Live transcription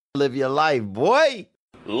Live your life, boy.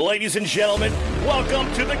 Ladies and gentlemen,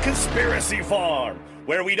 welcome to the Conspiracy Farm,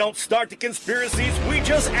 where we don't start the conspiracies, we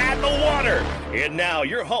just add the water. And now,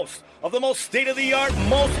 your host of the most state-of-the-art,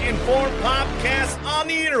 most informed podcast on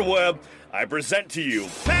the interweb, I present to you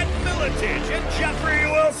Pat Miletich and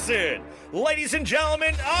Jeffrey Wilson. Ladies and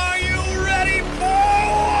gentlemen, are you ready for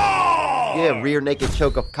war? Yeah, rear naked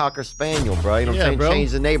choke a Cocker Spaniel, bro. You know what I'm saying? Bro.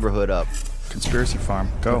 Change the neighborhood up. Conspiracy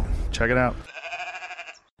Farm. Go. Check it out.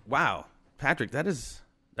 Wow. Patrick, that's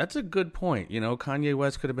a good point. You know, Kanye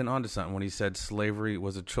West could have been onto something when he said slavery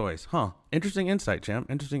was a choice. Huh. Interesting insight,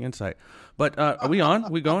 champ. Interesting insight. But are we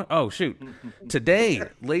on? We going? Oh, shoot. Today,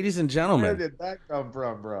 ladies and gentlemen. Where did that come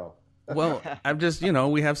from, bro? Well, I'm just,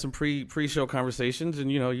 we have some pre-show conversations,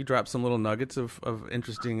 and, you drop some little nuggets of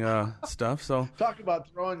interesting stuff. So Talk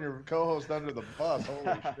about throwing your co-host under the bus.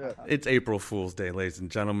 Holy shit. it's April Fool's Day, ladies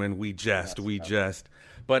and gentlemen. We jest.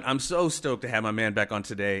 But I'm so stoked to have my man back on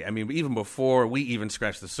today. I mean, even before we even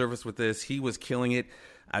scratched the surface with this, he was killing it.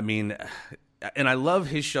 I mean, and I love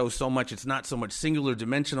his show so much. It's not so much singular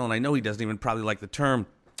dimensional, and I know he doesn't even probably like the term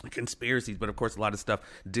conspiracies, but of course a lot of stuff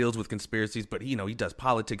deals with conspiracies. But he does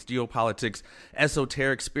politics, geopolitics,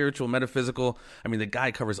 esoteric, spiritual, metaphysical. I mean, the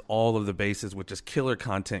guy covers all of the bases with just killer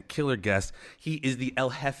content, killer guests. He is the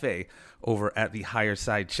El Jefe over at the Higher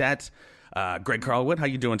Side Chats. Greg Carlwood, how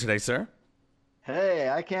you doing today, sir? Hey,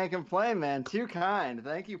 I can't complain, man. Too kind.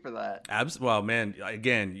 Thank you for that. Well, man,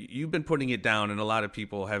 again, you've been putting it down, and a lot of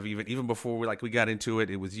people have even before we got into it.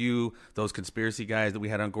 It was you, those conspiracy guys that we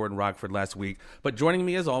had on Gordon Rockford last week. But joining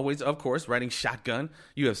me as always, of course, riding shotgun,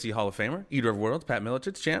 UFC Hall of Famer, Eater of Worlds, Pat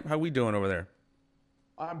Miletich. Champ, how we doing over there?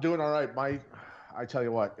 I'm doing all right. I tell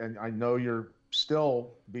you what, and I know you're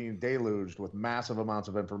still being deluged with massive amounts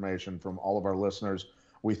of information from all of our listeners.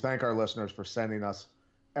 We thank our listeners for sending us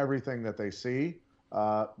everything that they see.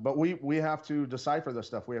 But we have to decipher this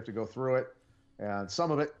stuff. We have to go through it. And some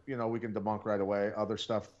of it, we can debunk right away. Other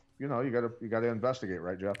stuff, you gotta investigate,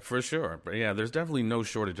 right, Jeff? For sure. But yeah, there's definitely no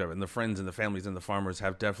shortage of it. And the friends and the families and the farmers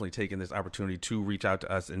have definitely taken this opportunity to reach out to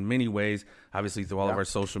us in many ways, obviously through all of our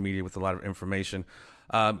social media with a lot of information.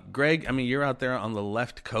 Greg, I mean, you're out there on the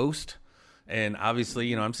left coast. And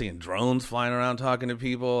obviously, I'm seeing drones flying around talking to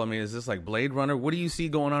people. I mean, is this like Blade Runner? What do you see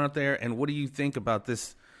going on out there? And what do you think about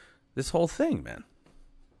this whole thing, man?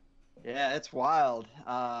 Yeah, it's wild.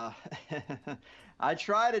 I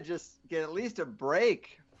try to just get at least a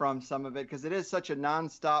break from some of it because it is such a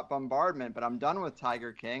nonstop bombardment. But I'm done with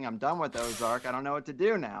Tiger King. I'm done with Ozark. I don't know what to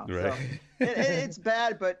do now. Right. So it's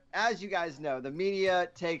bad. But as you guys know, the media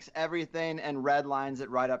takes everything and redlines it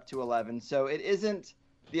right up to 11. So it isn't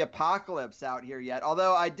the apocalypse out here yet.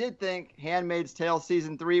 Although I did think Handmaid's Tale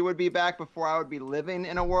season 3 would be back before I would be living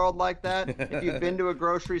in a world like that. If you've been to a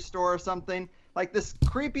grocery store or something. Like, this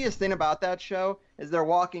creepiest thing about that show is they're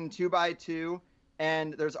walking 2 by 2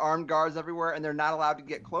 and there's armed guards everywhere and they're not allowed to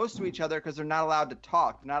get close to each other because they're not allowed to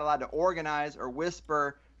talk. They're not allowed to organize or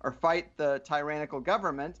whisper or fight the tyrannical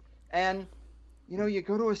government. And, you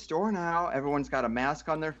go to a store now, everyone's got a mask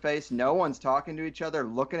on their face. No one's talking to each other,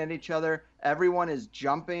 looking at each other. Everyone is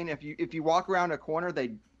jumping. If you walk around a corner,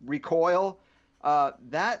 they recoil.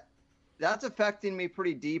 That's affecting me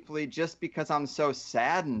pretty deeply just because I'm so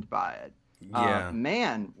saddened by it. Yeah.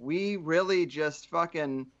 Man, we really just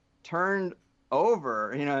fucking turned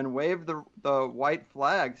over, and waved the white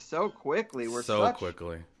flag so quickly. We're so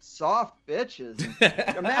quickly soft bitches.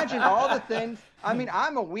 Imagine all the things. I mean,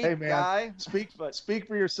 I'm a weak guy. Speak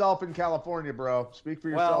for yourself in California, bro. Speak for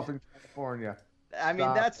yourself in California. I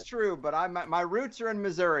mean, that's true, but my roots are in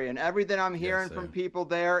Missouri, and everything I'm hearing from people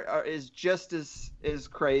there is just as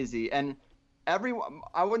crazy. And everyone,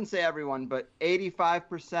 I wouldn't say everyone, but 85%,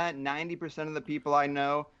 90% of the people I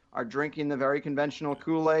know are drinking the very conventional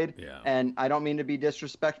Kool-Aid. Yeah. And I don't mean to be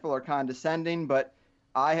disrespectful or condescending, but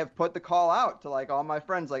I have put the call out to all my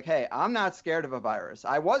friends, hey, I'm not scared of a virus.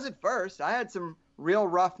 I was at first. I had some real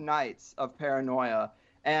rough nights of paranoia,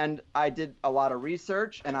 and I did a lot of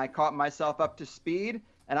research, and I caught myself up to speed,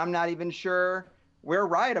 and I'm not even sure we're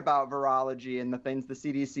right about virology and the things the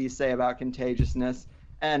CDC say about contagiousness.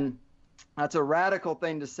 And that's a radical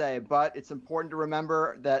thing to say, but it's important to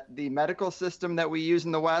remember that the medical system that we use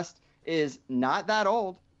in the West is not that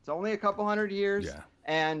old. It's only a couple hundred years,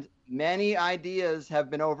 and many ideas have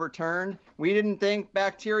been overturned. We didn't think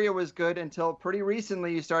bacteria was good until pretty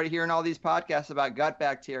recently. You started hearing all these podcasts about gut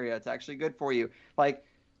bacteria. It's actually good for you.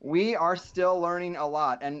 We are still learning a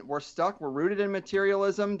lot, and we're stuck. We're rooted in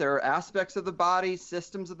materialism. There are aspects of the body,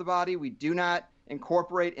 systems of the body we do not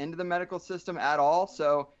incorporate into the medical system at all.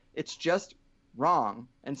 So it's just wrong.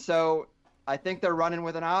 And so I think they're running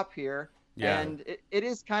with an op here. Yeah. And it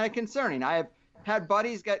is kind of concerning. I have had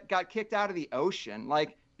buddies got kicked out of the ocean.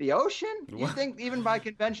 Like, the ocean? You think even by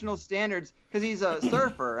conventional standards, because he's a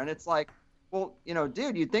surfer, and it's like, well,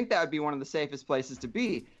 dude, you'd think that would be one of the safest places to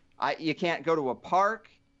be. You can't go to a park.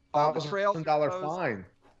 All the trails are $1,000 closed. fine.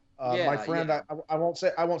 My friend, I won't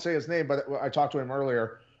say his name, but I talked to him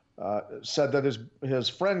earlier. Said that his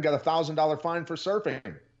friend got $1,000 fine for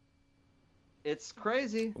surfing. It's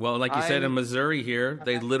crazy. Well, like you said, in Missouri here,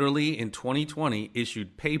 they literally in 2020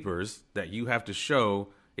 issued papers that you have to show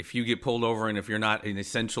if you get pulled over and if you're not an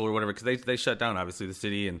essential or whatever, because they shut down, obviously, the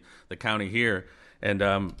city and the county here. And,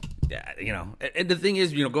 and the thing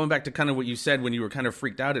is, going back to kind of what you said when you were kind of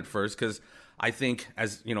freaked out at first, because I think,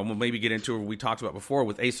 as we'll maybe get into what we talked about before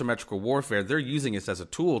with asymmetrical warfare, they're using this as a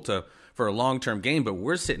tool for a long-term game, but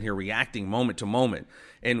we're sitting here reacting moment to moment.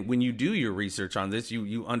 And when you do your research on this,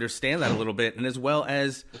 you understand that a little bit, and as well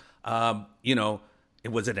as,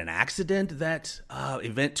 was it an accident that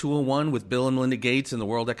Event 201 with Bill and Melinda Gates and the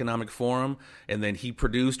World Economic Forum, and then he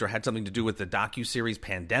produced or had something to do with the docuseries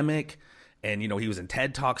Pandemic? And, he was in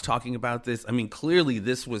TED Talks talking about this. I mean, clearly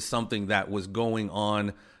this was something that was going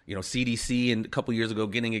on, CDC and a couple years ago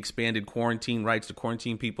getting expanded quarantine rights to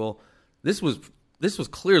quarantine people. This was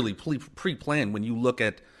clearly pre-planned when you look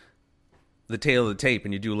at the tail of the tape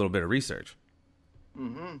and you do a little bit of research.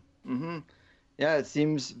 Yeah, it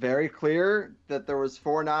seems very clear that there was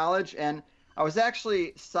foreknowledge. And I was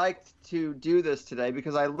actually psyched to do this today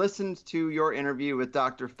because I listened to your interview with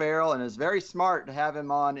Dr. Farrell, and it's very smart to have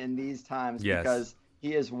him on in these times because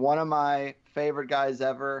he is one of my favorite guys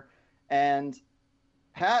ever. And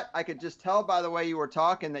Pat, I could just tell by the way you were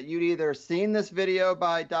talking that you'd either seen this video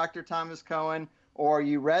by Dr. Thomas Cohen or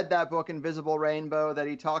you read that book, Invisible Rainbow, that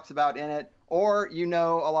he talks about in it, or a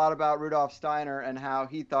lot about Rudolf Steiner and how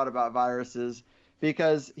he thought about viruses,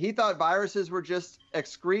 because he thought viruses were just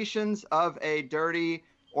excretions of a dirty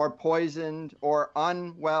or poisoned or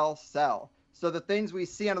unwell cell. So the things we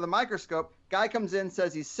see under the microscope, guy comes in,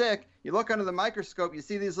 says he's sick, you look under the microscope, you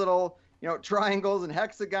see these little triangles and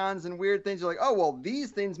hexagons and weird things. You're like, oh, well,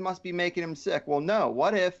 these things must be making him sick. Well, no.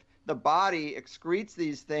 What if the body excretes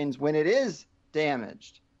these things when it is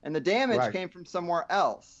damaged? And the damage came from somewhere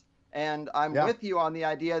else. And I'm with you on the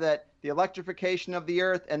idea that the electrification of the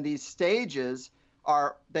Earth and these stages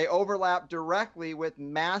they overlap directly with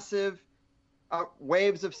massive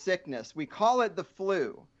waves of sickness. We call it the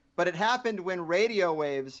flu, but it happened when radio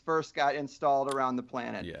waves first got installed around the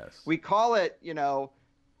planet. Yes. We call it, polio,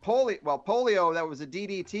 that was a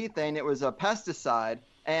DDT thing. It was a pesticide.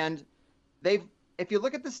 And if you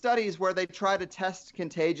look at the studies where they try to test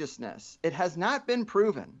contagiousness, it has not been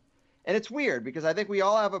proven. And it's weird because I think we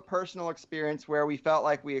all have a personal experience where we felt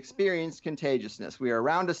like we experienced contagiousness. We were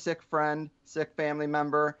around a sick friend, sick family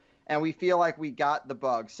member, and we feel like we got the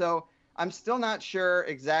bug. So I'm still not sure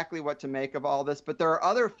exactly what to make of all this, but there are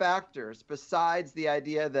other factors besides the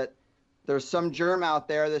idea that there's some germ out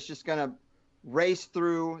there that's just going to race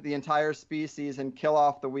through the entire species and kill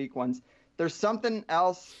off the weak ones. There's something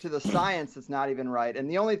else to the science that's not even right. And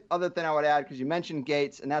the only other thing I would add, because you mentioned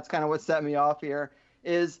Gates, and that's kind of what set me off here,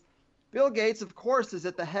 is Bill Gates, of course, is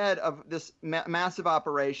at the head of this massive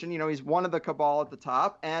operation. He's one of the cabal at the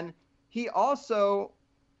top. And he also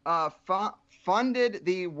funded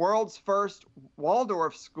the world's first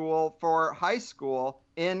Waldorf school for high school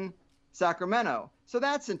in Sacramento. So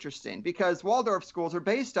that's interesting because Waldorf schools are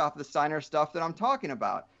based off the Steiner stuff that I'm talking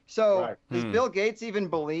about. So does Bill Gates even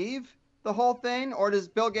believe the whole thing? Or does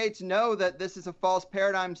Bill Gates know that this is a false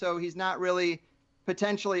paradigm, so he's not really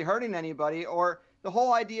potentially hurting anybody? Or the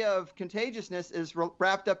whole idea of contagiousness is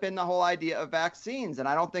wrapped up in the whole idea of vaccines, and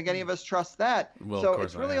I don't think any of us trust that. Well, so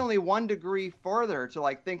it's really only 1 degree further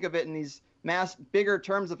to think of it in these bigger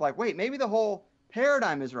terms of wait, maybe the whole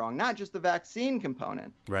paradigm is wrong, not just the vaccine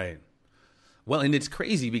component. Right. Well, and it's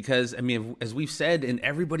crazy because, as we've said, and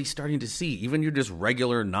everybody's starting to see, even your just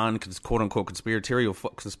regular non-quote-unquote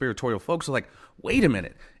conspiratorial folks are like, wait a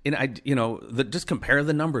minute. And just compare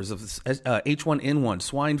the numbers of H1N1,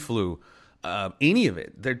 swine flu, any of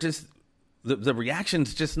it. They're just, the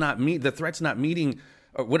reaction's just not the threat's not meeting,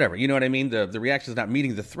 or whatever, you know what I mean? The reaction's not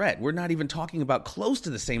meeting the threat. We're not even talking about close to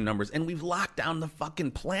the same numbers, and we've locked down the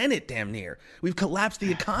fucking planet damn near. We've collapsed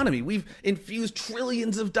the economy. We've infused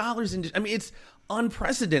trillions of dollars into, it's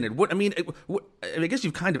unprecedented. I guess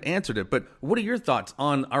you've kind of answered it, but what are your thoughts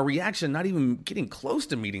on our reaction not even getting close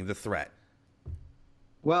to meeting the threat?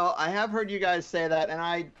 Well, I have heard you guys say that, and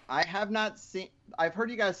I have not seen. I've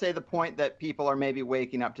heard you guys say the point that people are maybe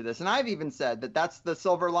waking up to this, and I've even said that that's the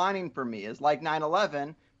silver lining for me, is like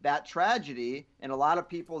 9/11, that tragedy in a lot of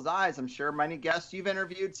people's eyes. I'm sure many guests you've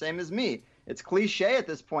interviewed, same as me. It's cliche at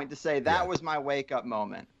this point to say that was my wake-up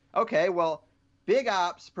moment. Okay, well, big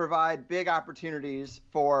ops provide big opportunities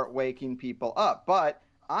for waking people up. But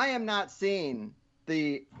I am not seeing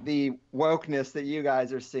the wokeness that you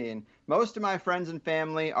guys are seeing. Most of my friends and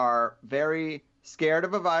family are very scared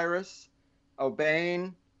of a virus,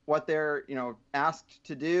 obeying what they're, asked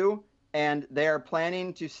to do, and they're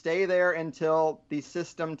planning to stay there until the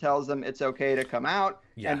system tells them it's okay to come out,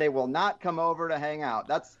 and they will not come over to hang out.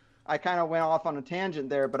 I kind of went off on a tangent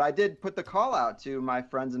there, but I did put the call out to my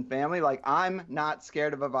friends and family, like, I'm not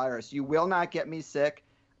scared of a virus. You will not get me sick.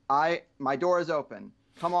 My door is open.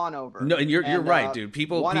 Come on over. No, and you're right, dude.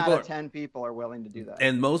 One out of 10 people are willing to do that.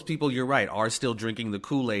 And most people, you're right, are still drinking the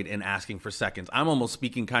Kool-Aid and asking for seconds. I'm almost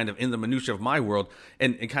speaking kind of in the minutia of my world,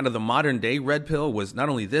 and kind of the modern day red pill was not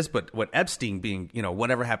only this, but what Epstein being,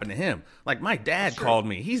 whatever happened to him. Like, my dad called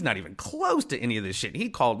me. He's not even close to any of this shit. He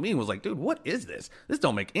called me and was like, dude, what is this? This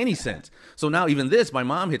don't make any sense. So now even this, my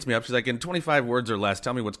mom hits me up. She's like, in 25 words or less,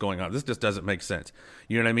 tell me what's going on. This just doesn't make sense.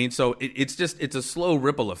 You know what I mean? So it's a slow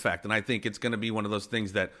ripple effect, and I think it's going to be one of those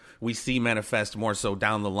things that we see manifest more so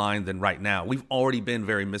down the line than right now. We've already been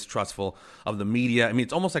very mistrustful of the media. I mean,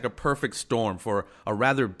 it's almost like a perfect storm for a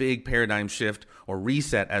rather big paradigm shift or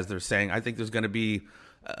reset, as they're saying. I think there's going to be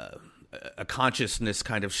a consciousness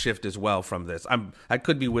kind of shift as well from this. I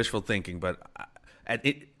could be wishful thinking, but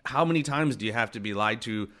how many times do you have to be lied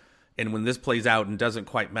to? And when this plays out and doesn't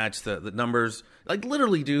quite match the numbers, like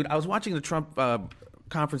literally, dude, I was watching the Trump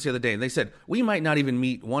conference the other day, and they said we might not even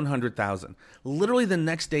meet 100,000. Literally the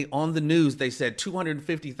next day on the news, they said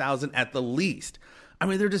 250,000 at the least. I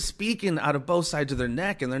mean, they're just speaking out of both sides of their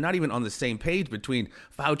neck, and they're not even on the same page between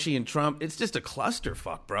Fauci and Trump. It's just a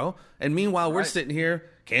clusterfuck, bro. And meanwhile, we're sitting here,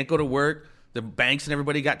 can't go to work. The banks and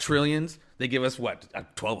everybody got trillions. They give us, what,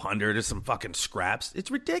 1,200 or some fucking scraps?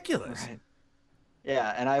 It's ridiculous. Right.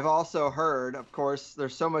 Yeah, and I've also heard, of course,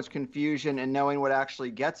 there's so much confusion in knowing what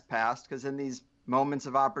actually gets passed, because in these moments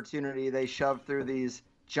of opportunity, they shove through these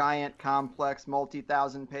giant, complex,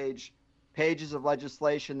 multi-thousand pages of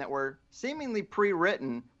legislation that were seemingly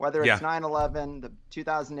pre-written, whether it's 9/11, the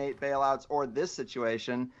 2008 bailouts, or this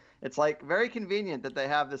situation. It's like very convenient that they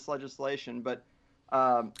have this legislation, but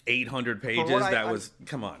 800 pages.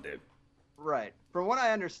 Come on, dude. Right. From what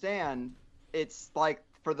I understand, it's like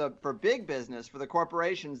for big business, for the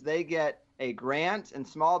corporations, they get a grant, and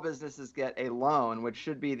small businesses get a loan, which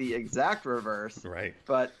should be the exact reverse. Right.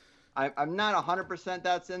 But I'm not 100%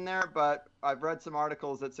 that's in there, but I've read some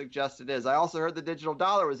articles that suggest it is. I also heard the digital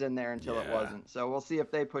dollar was in there until it wasn't. So we'll see if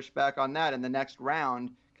they push back on that in the next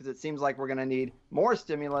round, because it seems like we're going to need more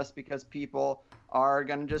stimulus because people are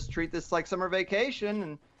going to just treat this like summer vacation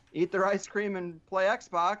and eat their ice cream and play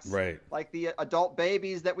Xbox. Right. Like the adult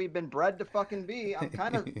babies that we've been bred to fucking be. I'm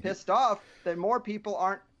kind of pissed off that more people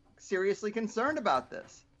aren't seriously concerned about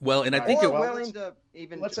this. Well, and I think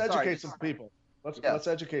let's educate some people. Let's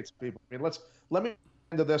educate some people. I mean, let me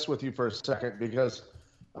into this with you for a second, because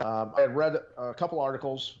I had read a couple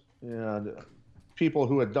articles and people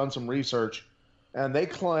who had done some research, and they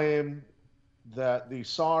claim that the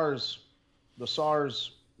SARS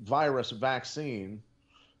virus vaccine,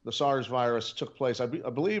 the SARS virus took place, I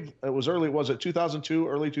believe it was was it 2002,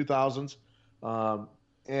 early 2000s,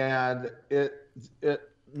 and it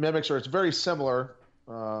mimics, or it's very similar,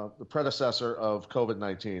 the predecessor of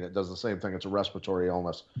COVID-19. It does the same thing. It's a respiratory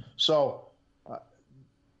illness. So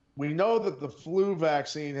we know that the flu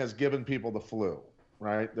vaccine has given people the flu,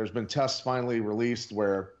 right? There's been tests finally released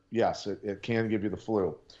where, yes, it can give you the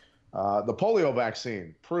flu. The polio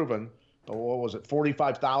vaccine, proven, what was it,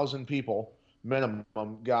 45,000 people minimum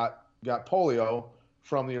got polio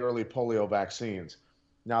from the early polio vaccines.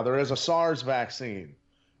 Now, there is a SARS vaccine,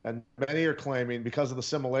 and many are claiming, because of the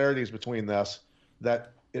similarities between this,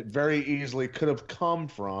 that it very easily could have come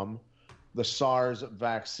from the SARS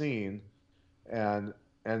vaccine and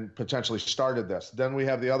potentially started this. Then we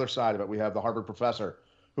have the other side of it. We have the Harvard professor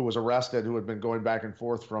who was arrested, who had been going back and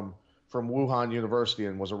forth from Wuhan University,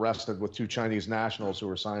 and was arrested with 2 Chinese nationals who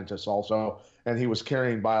were scientists also, and he was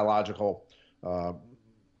carrying biological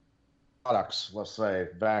products, let's say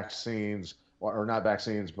vaccines, or not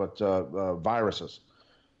vaccines, but viruses.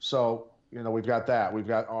 So, we've got that. We've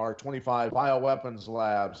got our 25 bioweapons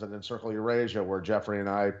labs that encircle Eurasia, where Jeffrey and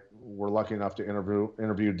I were lucky enough to interview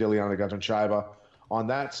Dilyana Gatancheva on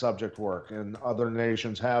that subject work. And other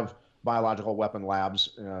nations have biological weapon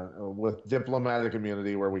labs with diplomatic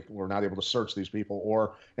immunity, where we're not able to search these people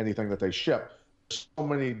or anything that they ship. So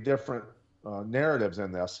many different narratives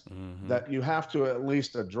in this that you have to at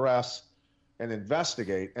least address and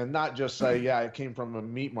investigate, and not just say, yeah, it came from a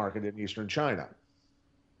meat market in Eastern China.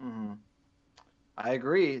 I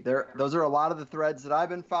agree. Those are a lot of the threads that I've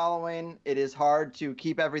been following. It is hard to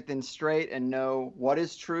keep everything straight and know what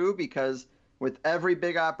is true because with every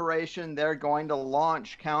big operation, they're going to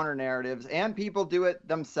launch counter narratives, and people do it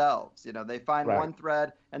themselves. You know, they find one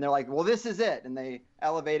thread and they're like, well, this is it, and they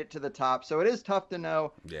elevate it to the top. So it is tough to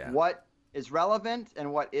know what is relevant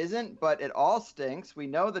and what isn't, but it all stinks. We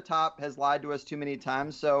know the top has lied to us too many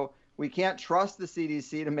times, so we can't trust the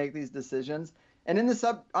CDC to make these decisions. And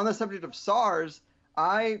on the subject of SARS,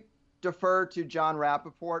 I defer to John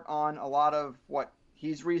Rappaport on a lot of what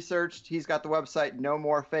he's researched. He's got the website No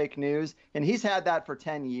More Fake News, and he's had that for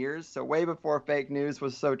 10 years. So way before fake news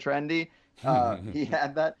was so trendy, he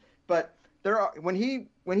had that. But when he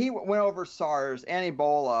went over SARS and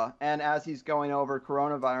Ebola, and as he's going over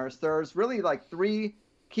coronavirus, there's really like three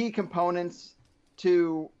key components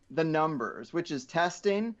to the numbers, which is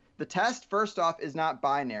testing. The test, first off, is not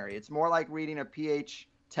binary. It's more like reading a pH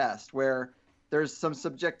test where there's some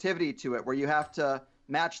subjectivity to it, where you have to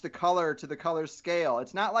match the color to the color scale.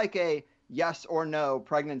 It's not like a yes or no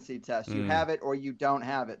pregnancy test. You have it or you don't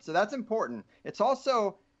have it. So that's important. It's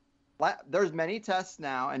also, there's many tests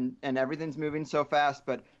now and everything's moving so fast,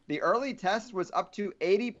 but the early test was up to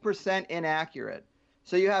 80% inaccurate.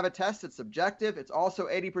 So you have a test that's subjective. It's also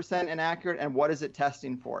 80% inaccurate. And what is it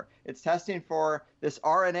testing for? It's testing for this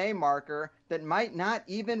RNA marker that might not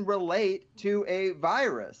even relate to a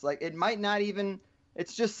virus. Like it might not even,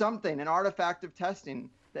 it's just something, an artifact of testing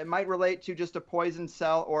that might relate to just a poison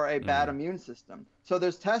cell or a bad immune system. So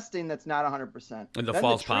there's testing that's not 100%. And the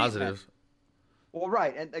false positives. Well,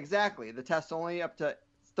 right. And exactly. The test's only up to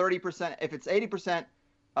 30%. If it's 80%,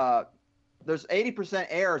 there's 80%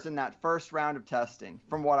 errors in that first round of testing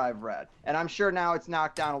from what I've read. And I'm sure now it's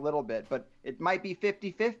knocked down a little bit, but it might be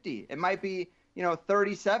 50-50. It might be,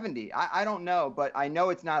 30-70. I don't know, but I know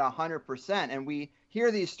it's not 100%. And we hear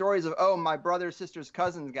these stories of, oh, my brother, sister's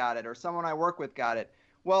cousins got it, or someone I work with got it.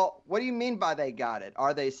 Well, what do you mean by they got it?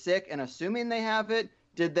 Are they sick and assuming they have it?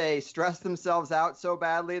 Did they stress themselves out so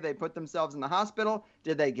badly they put themselves in the hospital?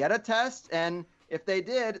 Did they get a test? And if they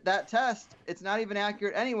did, that test, it's not even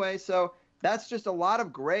accurate anyway. So that's just a lot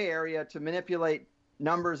of gray area to manipulate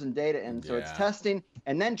numbers and data in. So it's testing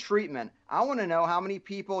and then treatment. I want to know how many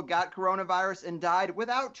people got coronavirus and died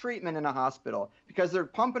without treatment in a hospital because they're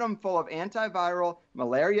pumping them full of antiviral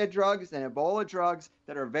malaria drugs and Ebola drugs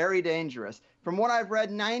that are very dangerous. From what I've read,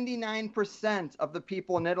 99% of the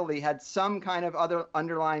people in Italy had some kind of other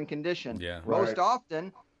underlying condition.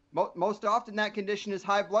 Most often that condition is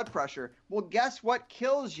high blood pressure. Well, guess what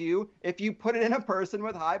kills you if you put it in a person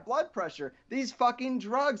with high blood pressure? These fucking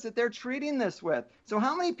drugs that they're treating this with. So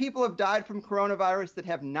how many people have died from coronavirus that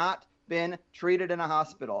have not been treated in a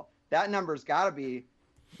hospital? That number's got to be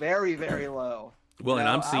very, very low. Well, and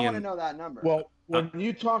I'm seeing. I want to know that number. Well, when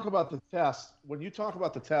you talk about the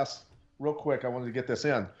test, real quick, I wanted to get this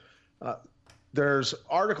in. There's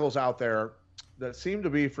articles out there that seem to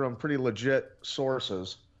be from pretty legit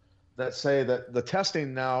sources that say that the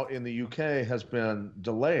testing now in the UK has been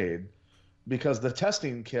delayed because the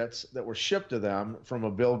testing kits that were shipped to them from a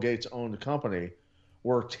Bill Gates owned company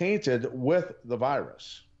were tainted with the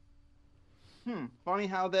virus. Funny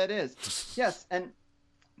how that is. Yes, and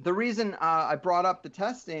the reason I brought up the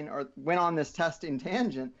testing or went on this testing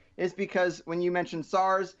tangent is because when you mentioned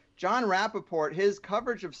SARS, John Rappaport, his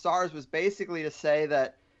coverage of SARS was basically to say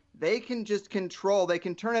that they can just control, they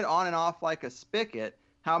can turn it on and off like a spigot,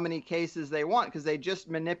 how many cases they want, because they just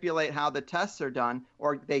manipulate how the tests are done,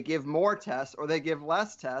 or they give more tests, or they give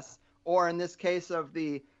less tests, or in this case of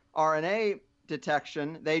the RNA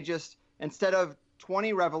detection, they just, instead of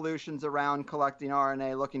 20 revolutions around collecting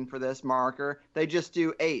RNA looking for this marker, they just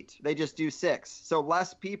do 8, they just do 6. So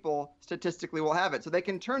less people statistically will have it. So they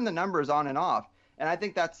can turn the numbers on and off. And I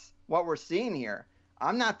think that's what we're seeing here.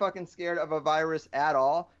 I'm not fucking scared of a virus at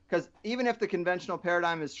all. Because even if the conventional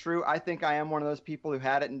paradigm is true, I think I am one of those people who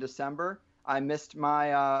had it in December. I missed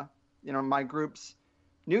my, my group's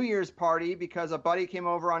New Year's party because a buddy came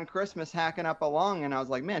over on Christmas hacking up a lung, and I was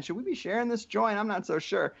like, man, should we be sharing this joint? I'm not so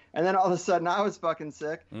sure. And then all of a sudden I was fucking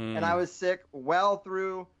sick, and I was sick well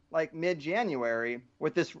through like mid-January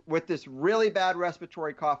with this really bad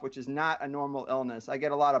respiratory cough, which is not a normal illness. I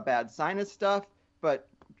get a lot of bad sinus stuff, but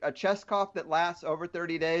a chest cough that lasts over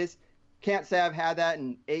 30 days, can't say I've had that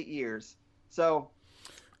in 8 years. So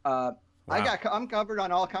well, Wow. I'm covered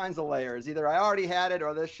on all kinds of layers. Either I already had it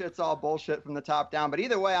or this shit's all bullshit from the top down. But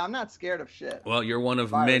either way, I'm not scared of shit. Well, you're one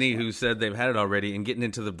of many who said they've had it already, and getting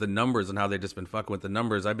into the numbers and how they've just been fucking with the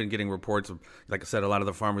numbers. I've been getting reports of, like I said, a lot of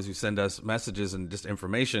the farmers who send us messages and just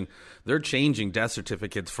information, they're changing death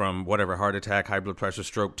certificates from whatever, heart attack, high blood pressure,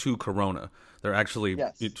 stroke, to corona. They're actually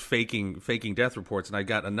faking death reports. And I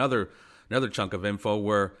got another chunk of info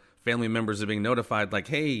where family members are being notified, like,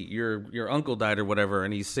 hey, your uncle died or whatever,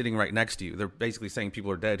 and he's sitting right next to you. They're basically saying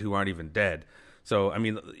people are dead who aren't even dead. So, I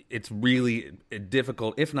mean, it's really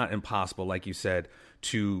difficult, if not impossible, like you said,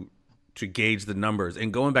 to gauge the numbers.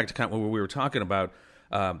 And going back to kind of what we were talking about,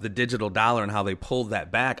 the digital dollar and how they pulled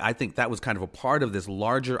that back, I think that was kind of a part of this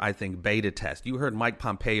larger, I think, beta test. You heard Mike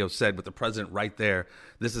Pompeo said with the president right there,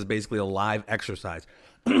 this is basically a live exercise.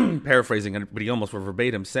 Paraphrasing, but he almost were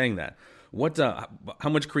verbatim saying that. How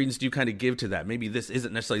much credence do you kind of give to that? Maybe this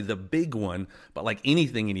isn't necessarily the big one, but like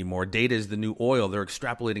anything anymore, data is the new oil. They're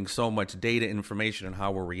extrapolating so much data information and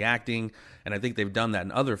how we're reacting, and I think they've done that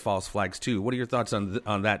in other false flags too. What are your thoughts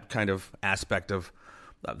on that kind of aspect of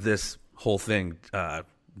this whole thing,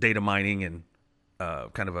 data mining and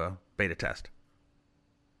kind of a beta test?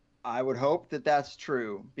 I would hope that that's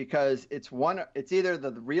true, because it's either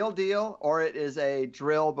the real deal or it is a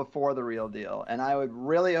drill before the real deal. And I would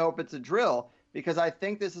really hope it's a drill, because I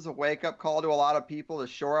think this is a wake-up call to a lot of people to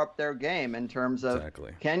shore up their game in terms of,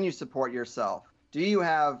 Can you support yourself? Do you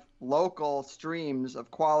have local streams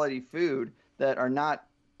of quality food that are not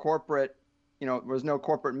corporate, there's no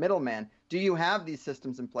corporate middleman? Do you have these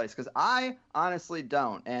systems in place? Because I honestly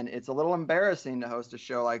don't. And it's a little embarrassing to host a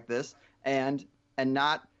show like this and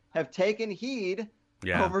not have taken heed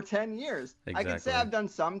over 10 years. Exactly. I can say I've done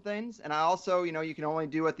some things, and I also, you can only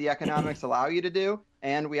do what the economics allow you to do,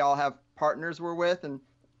 and we all have partners we're with, and,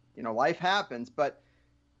 life happens. But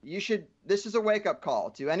this is a wake-up call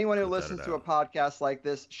to anyone who listens to a podcast like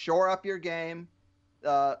this. Shore up your game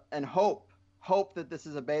and hope that this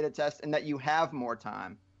is a beta test and that you have more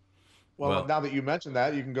time. Well, now that you mentioned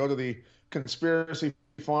that, you can go to the Conspiracy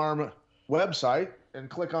Farm website and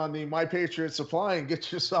click on the My Patriot Supply and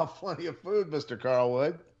get yourself plenty of food, Mr. Carl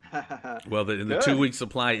Wood. Well, the 2-week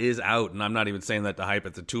supply is out, and I'm not even saying that to hype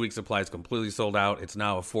it. The 2-week supply is completely sold out. It's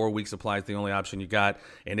now a 4-week supply. It's the only option you got,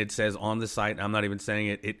 and it says on the site, I'm not even saying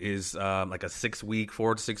it, it is like a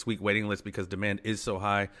 4 to 6 week waiting list because demand is so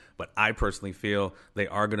high. But I personally feel they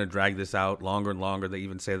are going to drag this out longer and longer. They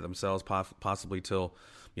even say that themselves, possibly till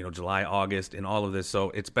July, August, and all of this. So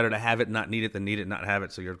it's better to have it, not need it, than need it, not have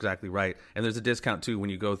it. So you're exactly right. And there's a discount, too, when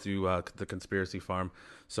you go through the Conspiracy Farm.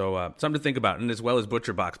 So something to think about. And as well as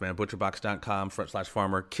ButcherBox, man.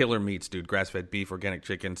 ButcherBox.com/farmer. Killer meats, dude. Grass-fed beef, organic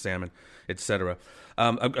chicken, salmon, etc.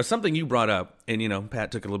 Something you brought up, and,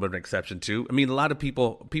 Pat took a little bit of an exception, too. I mean, a lot of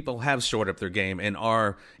people have shored up their game and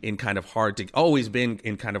are in kind of always been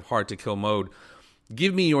in kind of hard to kill mode.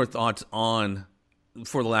 Give me your thoughts on,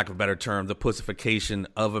 for the lack of a better term, the pussification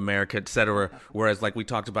of America, et cetera. Whereas, like we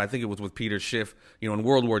talked about, I think it was with Peter Schiff, in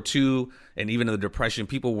World War II and even in the Depression,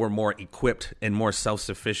 people were more equipped and more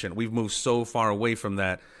self-sufficient. We've moved so far away from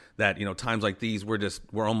that, times like these,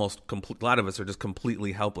 we're almost a lot of us are just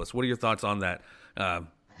completely helpless. What are your thoughts on that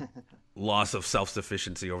loss of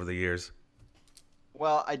self-sufficiency over the years?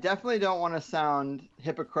 Well, I definitely don't want to sound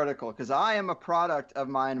hypocritical, because I am a product of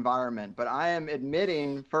my environment, but I am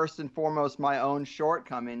admitting first and foremost my own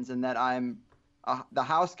shortcomings and that I'm the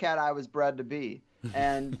house cat I was bred to be.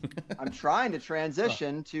 And I'm trying to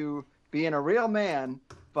transition to being a real man,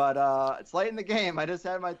 but it's late in the game. I just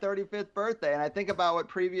had my 35th birthday, and I think about what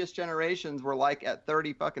previous generations were like at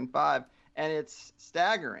 35, and it's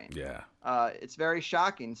staggering. Yeah. It's very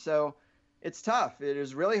shocking. So it's tough. It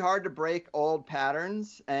is really hard to break old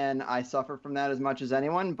patterns, and I suffer from that as much as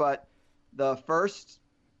anyone. But the first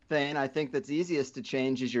thing I think that's easiest to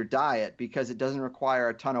change is your diet, because it doesn't require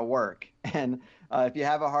a ton of work. And if you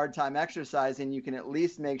have a hard time exercising, you can at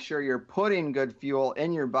least make sure you're putting good fuel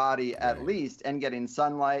in your body at least, and getting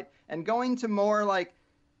sunlight, and going to more like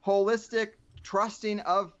holistic trusting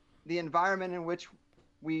of the environment in which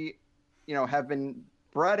we, have been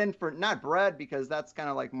bred in, for not bred because that's kind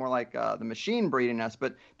of like more like the machine breeding us,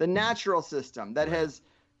 but the natural system that has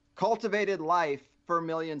cultivated life for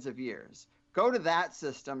millions of years. Go to that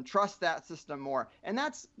system, trust that system more. And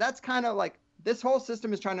that's kind of like, this whole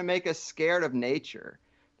system is trying to make us scared of nature.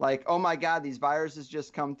 Like, oh my God, these viruses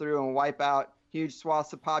just come through and wipe out huge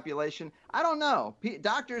swaths of population. I don't know.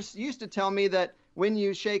 Doctors used to tell me that when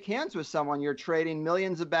you shake hands with someone, you're trading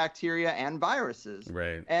millions of bacteria and viruses.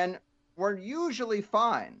 Right. And we're usually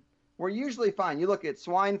fine. You look at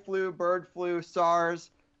swine flu, bird flu,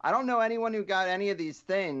 SARS. I don't know anyone who got any of these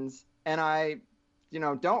things, and I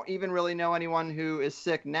don't even really know anyone who is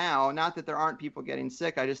sick now. Not that there aren't people getting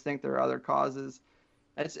sick. I just think there are other causes.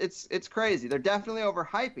 It's crazy. They're definitely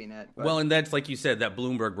overhyping it. But... Well, and that's like you said, that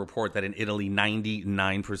Bloomberg report that in Italy,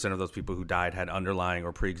 99% of those people who died had underlying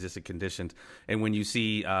or pre-existing conditions. And when you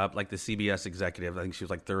see like the CBS executive, I think she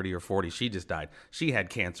was like 30 or 40, she just died. She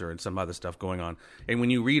had cancer and some other stuff going on. And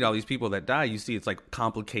when you read all these people that die, you see it's like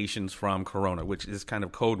complications from corona, which is kind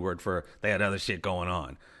of code word for they had other shit going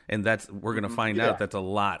on. And we're going to find out that's a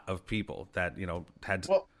lot of people that, had.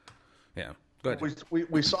 Well, yeah.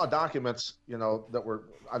 We saw documents, that were,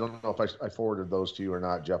 I don't know if I forwarded those to you or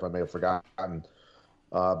not, Jeff. I may have forgotten,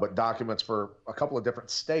 but documents for a couple of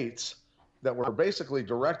different states that were basically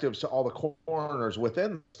directives to all the coroners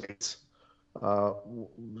within the states.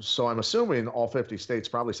 So I'm assuming all 50 states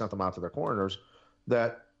probably sent them out to their coroners,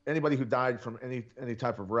 that anybody who died from any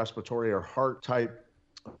type of respiratory or heart type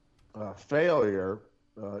failure,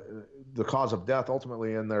 the cause of death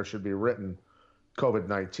ultimately in there should be written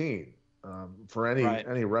COVID-19. For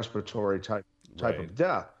any respiratory type of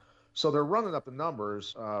death. So they're running up the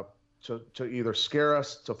numbers to either scare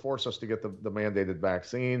us, to force us to get the mandated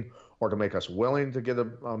vaccine, or to make us willing to get a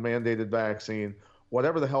mandated vaccine,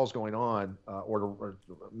 whatever the hell's going on, or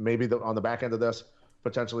maybe on the back end of this,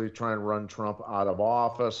 potentially try and run Trump out of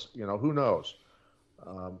office. Who knows?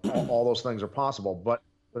 All those things are possible, but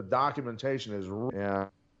the documentation is, and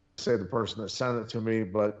say the person that sent it to me,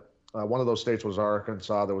 but one of those states was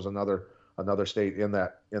Arkansas. There was another state in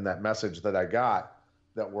that message that I got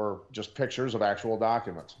that were just pictures of actual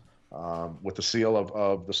documents with the seal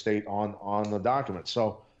of the state on the document.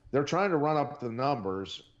 So they're trying to run up the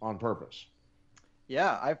numbers on purpose.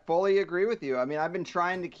 Yeah, I fully agree with you. I mean, I've been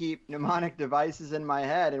trying to keep mnemonic devices in my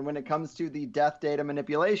head, and when it comes to the death data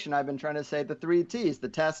manipulation, I've been trying to say the 3 T's: the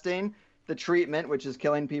testing, the treatment, which is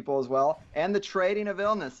killing people as well, and the trading of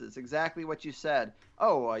illnesses. Exactly what you said.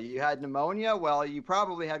 Oh, you had pneumonia? Well, you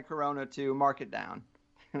probably had corona to mark it down.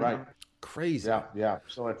 Right. Crazy. Yeah.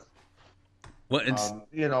 So it's, well,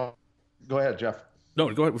 go ahead, Jeff.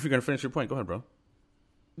 No, go ahead. If you're going to finish your point, go ahead, bro.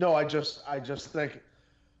 No, I just think,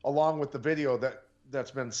 along with the video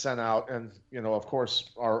that's been sent out, and, of course,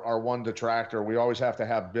 our one detractor, we always have to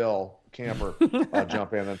have Bill Camper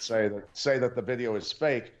jump in and say that the video is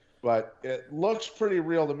fake. But it looks pretty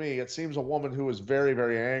real to me. It seems a woman who is very,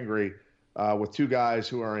 very angry with 2 guys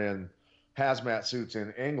who are in hazmat suits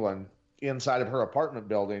in England inside of her apartment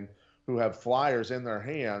building, who have flyers in their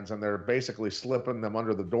hands, and they're basically slipping them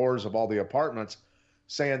under the doors of all the apartments,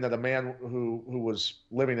 saying that a man who was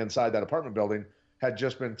living inside that apartment building had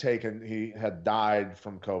just been taken. He had died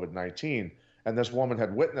from COVID-19. And this woman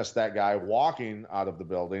had witnessed that guy walking out of the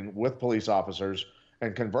building with police officers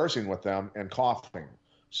and conversing with them and coughing.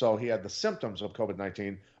 So he had the symptoms of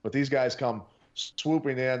COVID-19, but these guys come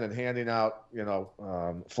swooping in and handing out,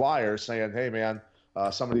 flyers saying, "Hey, man,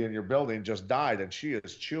 somebody in your building just died," and she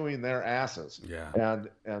is chewing their asses. Yeah.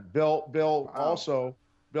 And Bill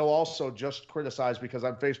also just criticized, because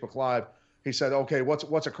on Facebook Live he said, "Okay,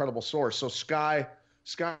 what's a credible source?" So Sky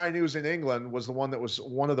News in England was one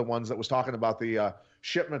of the ones that was talking about the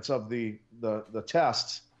shipments of the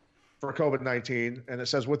tests for COVID-19, and it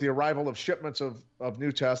says, with the arrival of shipments of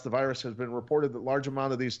new tests, the virus has been reported that large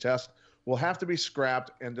amount of these tests will have to be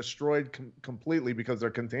scrapped and destroyed completely because they're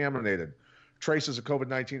contaminated. Traces of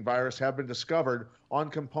COVID-19 virus have been discovered on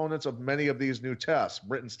components of many of these new tests.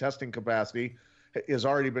 Britain's testing capacity has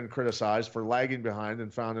already been criticized for lagging behind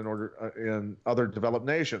and found in other developed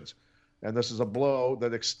nations. And this is a blow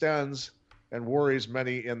that extends worries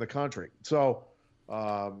many in the country. So,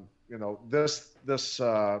 this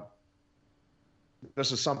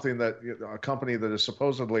is something that a company that is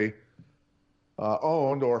supposedly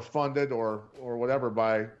owned or funded or whatever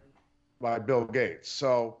by Bill Gates.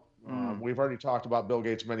 So we've already talked about Bill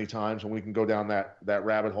Gates many times, and we can go down that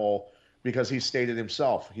rabbit hole, because he stated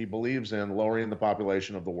himself he believes in lowering the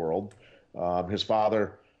population of the world. His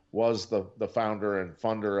father was the founder and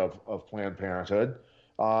funder of Planned Parenthood,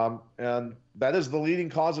 and that is the leading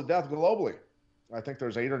cause of death globally. I think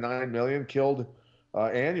there's 8 or 9 million killed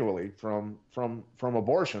annually from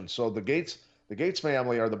abortion. So the Gates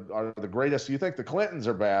family are the greatest. You think the Clintons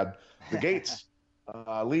are bad? The Gates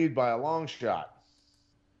lead by a long shot.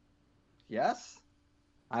 Yes,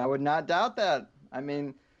 I would not doubt that. I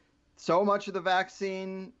mean, so much of the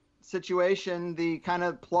vaccine situation, the kind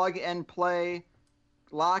of plug and play,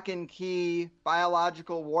 lock and key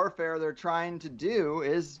biological warfare they're trying to do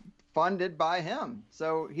is funded by him.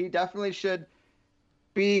 So he definitely should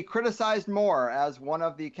be criticized more as one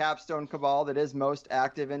of the capstone cabal that is most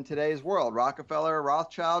active in today's world. Rockefeller,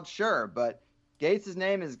 Rothschild, sure, but Gates'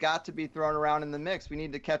 name has got to be thrown around in the mix. We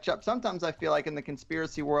need to catch up. Sometimes I feel like in the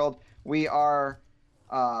conspiracy world, we are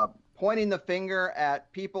pointing the finger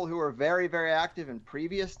at people who are very, very active in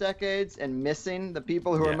previous decades and missing the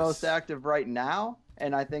people who are most active right now.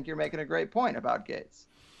 And I think you're making a great point about Gates.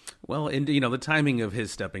 Well, and the timing of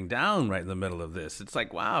his stepping down right in the middle of this, it's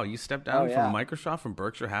like, wow, you stepped down from Microsoft, from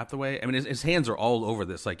Berkshire Hathaway. I mean, his hands are all over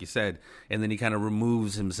this, like you said, and then he kind of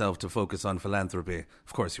removes himself to focus on philanthropy.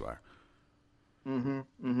 Of course you are.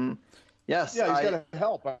 Yes. Yeah, he's got to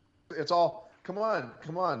help. It's all, come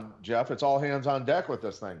on, Jeff. It's all hands on deck with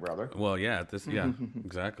this thing, brother. Well, yeah,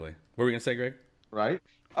 exactly. What were we going to say, Greg? Right?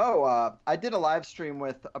 Oh, I did a live stream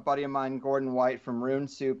with a buddy of mine, Gordon White from Rune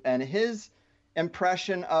Soup, and his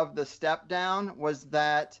impression of the step down was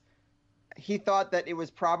that he thought that it was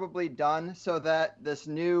probably done so that this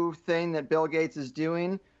new thing that Bill Gates is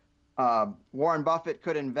doing, Warren Buffett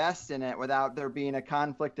could invest in it without there being a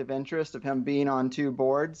conflict of interest of him being on two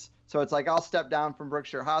boards. So it's like, I'll step down from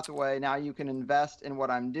Berkshire Hathaway. Now you can invest in what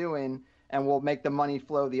I'm doing, and we'll make the money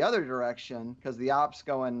flow the other direction because the op's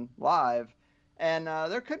going live. And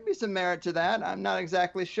there could be some merit to that. I'm not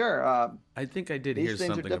exactly sure. I think I did hear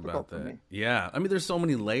something about that. Yeah. I mean, there's so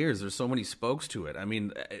many layers. There's so many spokes to it. I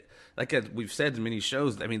mean, like we've said in many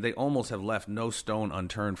shows, I mean, they almost have left no stone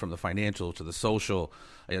unturned from the financial to the social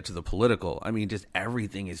to the political. I mean, just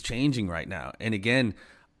everything is changing right now. And again,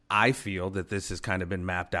 I feel that this has kind of been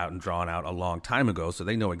mapped out and drawn out a long time ago, so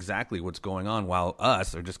they know exactly what's going on, while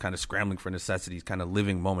us are just kind of scrambling for necessities, kind of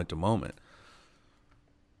living moment to moment.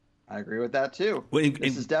 I agree with that too. Well,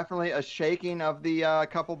 this is definitely a shaking of the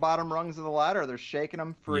couple bottom rungs of the ladder. They're shaking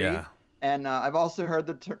them free. Yeah. And I've also heard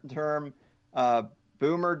the term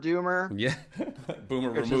boomer doomer. Yeah,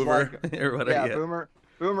 boomer remover. Or whatever, yeah,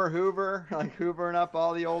 boomer hoover, like hoovering up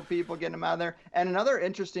all the old people, getting them out of there. And another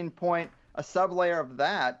interesting point, a sublayer of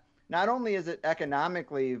that, not only is it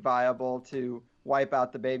economically viable to wipe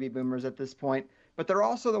out the baby boomers at this point, but they're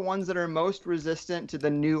also the ones that are most resistant to the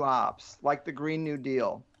new ops, like the Green New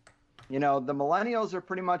Deal. You know, the millennials are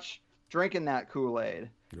pretty much drinking that Kool-Aid.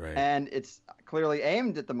 Right. And it's clearly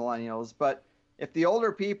aimed at the millennials. But if the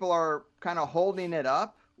older people are kind of holding it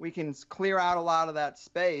up, we can clear out a lot of that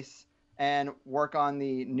space and work on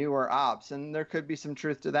the newer ops. And there could be some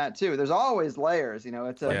truth to that, too. There's always layers. You know,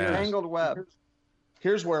 it's a tangled web.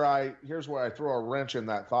 Here's where I throw a wrench in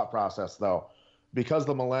that thought process, though, because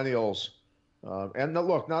the millennials and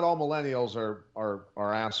look, not all millennials are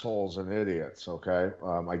assholes and idiots. Okay,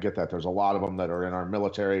 I get that. There's a lot of them that are in our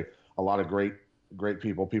military. A lot of great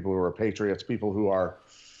people who are patriots, people who are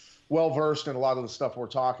well versed in a lot of the stuff we're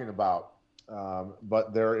talking about.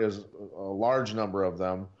 But there is a large number of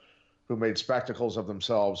them who made spectacles of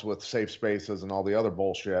themselves with safe spaces and all the other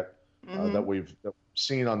bullshit that we've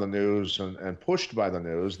seen on the news and pushed by the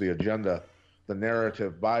news, the agenda, the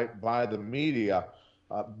narrative by the media.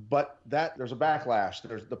 But there's a backlash.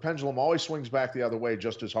 The pendulum always swings back the other way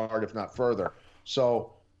just as hard, if not further.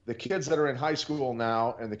 So the kids that are in high school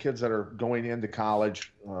now and the kids that are going into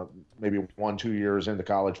college, maybe 1-2 years into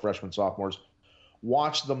college, freshmen, sophomores,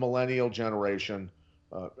 watch the millennial generation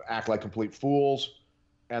act like complete fools,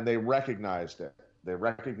 and they recognized it.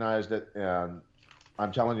 And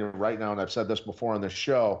I'm telling you right now, and I've said this before on this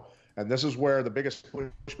show, and this is where the biggest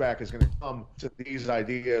pushback is going to come to these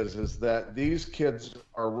ideas, is that these kids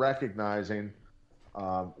are recognizing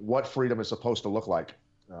what freedom is supposed to look like.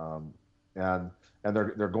 And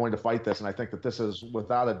they're going to fight this. And I think that this is,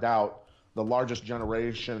 without a doubt, the largest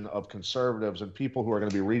generation of conservatives and people who are going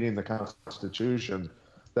to be reading the Constitution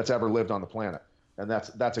that's ever lived on the planet. And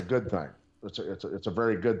that's a good thing. It's a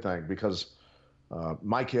very good thing, because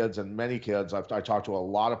my kids and many kids, I talked to a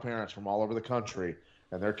lot of parents from all over the country,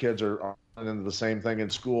 and their kids are into the same thing in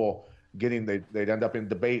school. They'd end up in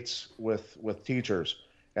debates with teachers,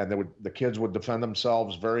 and the kids would defend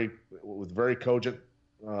themselves with very cogent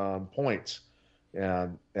points,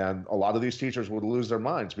 and a lot of these teachers would lose their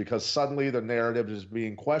minds because suddenly the narrative is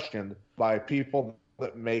being questioned by people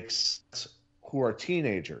that make sense, who are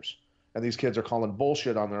teenagers, and these kids are calling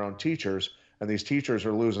bullshit on their own teachers, and these teachers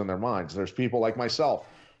are losing their minds. There's people like myself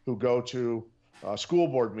who go to school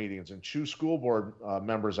board meetings and chew school board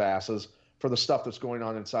members' asses for the stuff that's going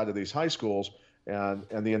on inside of these high schools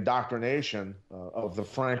and the indoctrination of the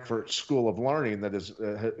Frankfurt School of Learning that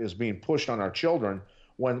is being pushed on our children,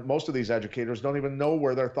 when most of these educators don't even know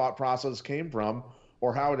where their thought process came from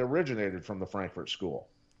or how it originated from the Frankfurt School.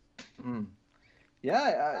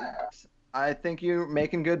 Yeah, I think you're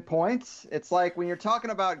making good points. It's like when you're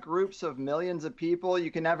talking about groups of millions of people, you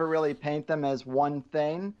can never really paint them as one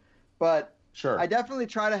thing. But Sure. I definitely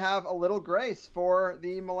try to have a little grace for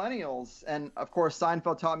the millennials. And of course,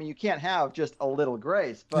 Seinfeld taught me you can't have just a little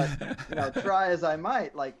grace, but try as I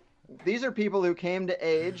might. Like, these are people who came to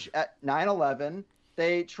age at 9/11.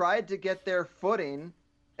 They tried to get their footing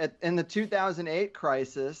in the 2008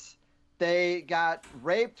 crisis. They got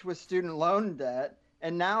raped with student loan debt.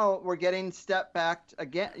 And now we're getting stepped back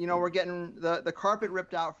again. We're getting the carpet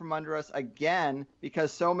ripped out from under us again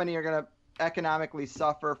because so many are going to economically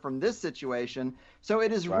suffer from this situation. So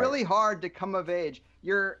it is really hard to come of age.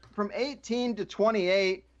 You're from 18 to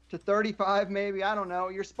 28 to 35 maybe, I don't know.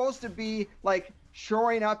 You're supposed to be like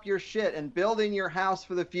shoring up your shit and building your house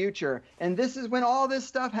for the future. And this is when all this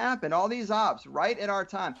stuff happened, all these ops, right at our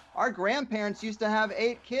time. Our grandparents used to have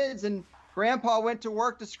 8 kids, and Grandpa went to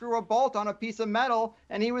work to screw a bolt on a piece of metal,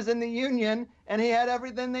 and he was in the union, and he had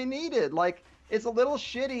everything they needed. Like, it's a little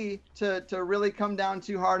shitty to really come down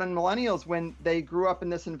too hard on millennials when they grew up in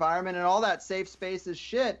this environment, and all that safe space is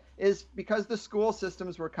shit is because the school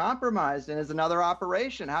systems were compromised and is another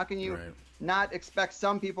operation. How can you not expect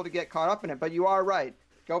some people to get caught up in it? But you are right.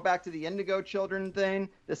 Go back to the Indigo Children thing,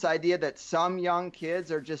 this idea that some young kids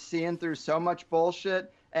are just seeing through so much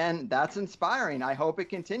bullshit. And that's inspiring. I hope it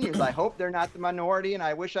continues. I hope they're not the minority, and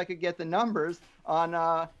I wish I could get the numbers on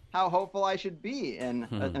how hopeful I should be in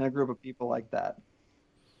a group of people like that.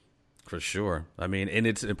 For sure. I mean, and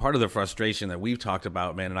it's part of the frustration that we've talked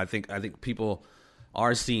about, man. And I think people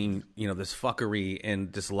are seeing, this fuckery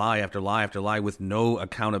and this lie after lie after lie with no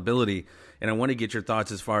accountability. And I want to get your thoughts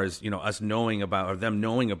as far as, us knowing about, or them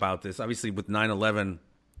knowing about this. Obviously, with 9/11.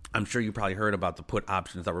 I'm sure you probably heard about the put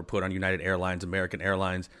options that were put on United Airlines, American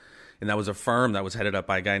Airlines. And that was a firm that was headed up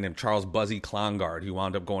by a guy named Charles Buzzy Klongard, who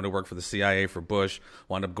wound up going to work for the CIA for Bush,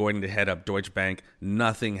 wound up going to head up Deutsche Bank.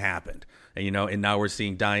 Nothing happened. And, and now we're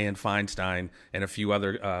seeing Dianne Feinstein and a few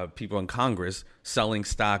other people in Congress selling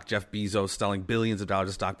stock, Jeff Bezos selling billions of dollars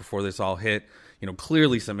of stock before this all hit.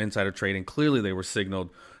 Clearly some insider trading. Clearly they were signaled.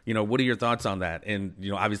 What are your thoughts on that? And,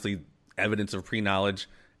 obviously evidence of pre-knowledge.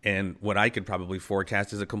 And what I could probably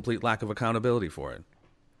forecast is a complete lack of accountability for it.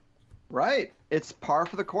 Right. It's par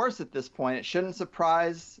for the course at this point. It shouldn't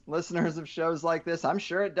surprise listeners of shows like this. I'm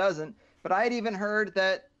sure it doesn't. But I had even heard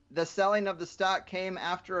that the selling of the stock came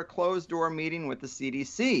after a closed-door meeting with the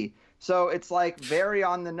CDC. So it's like very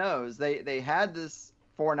on the nose. They had this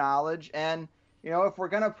foreknowledge. And, if we're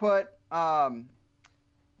going to put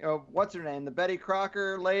what's her name? The Betty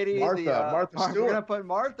Crocker lady? Martha Stewart. We're going to put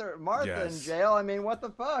Martha in jail. I mean, what the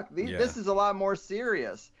fuck? This is a lot more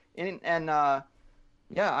serious. I'm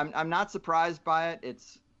not surprised by it.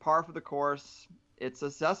 It's par for the course. It's a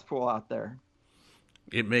cesspool out there.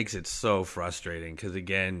 It makes it so frustrating because,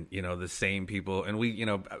 again, the same people, and we,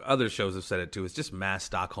 other shows have said it too, it's just mass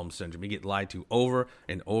Stockholm syndrome. You get lied to over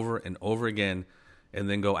and over and over again, and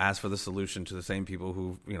then go ask for the solution to the same people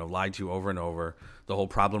who, lied to you over and over. The whole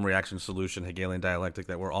problem reaction solution, Hegelian dialectic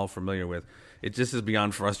that we're all familiar with. It just is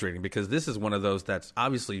beyond frustrating because this is one of those that's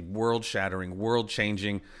obviously world shattering, world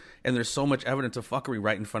changing. And there's so much evidence of fuckery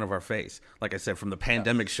right in front of our face. Like I said, from the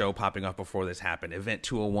pandemic show popping up before this happened, Event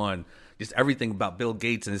 201, just everything about Bill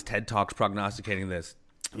Gates and his TED Talks prognosticating this.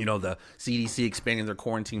 The CDC expanding their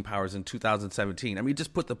quarantine powers in 2017. I mean,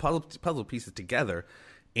 just put the puzzle pieces together.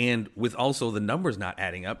 And with also the numbers not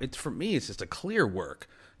adding up, for me, it's just a clear work.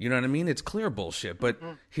 You know what I mean? It's clear bullshit. But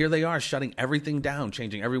here they are shutting everything down,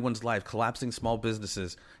 changing everyone's life, collapsing small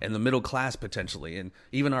businesses and the middle class potentially, and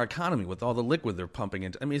even our economy with all the liquid they're pumping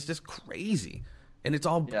into. I mean, it's just crazy. And it's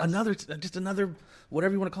all another,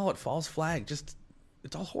 whatever you want to call it, false flag.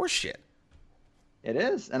 It's all horse shit. It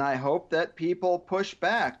is. And I hope that people push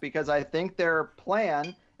back because I think their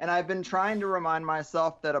plan, and I've been trying to remind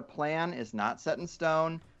myself that a plan is not set in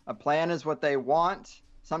stone. A plan is what they want.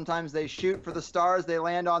 Sometimes they shoot for the stars, they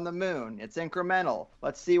land on the moon. It's incremental.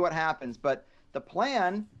 Let's see what happens. But the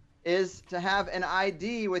plan is to have an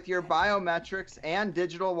ID with your biometrics and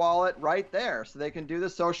digital wallet right there so they can do the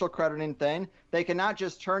social crediting thing. They can not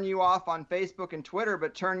just turn you off on Facebook and Twitter,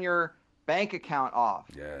 but turn your bank account off.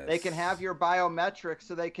 Yes. They can have your biometrics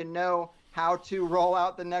so they can know how to roll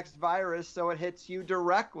out the next virus so it hits you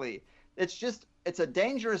directly. It's a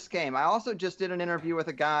dangerous game. I also just did an interview with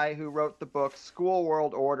a guy who wrote the book School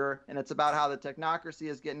World Order, and it's about how the technocracy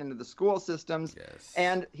is getting into the school systems. Yes.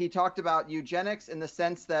 And he talked about eugenics in the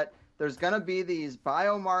sense that there's going to be these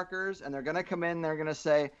biomarkers, and they're going to come in, they're going to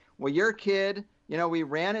say, well, your kid, we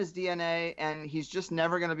ran his DNA, and he's just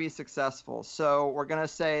never going to be successful. So we're going to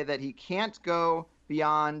say that he can't go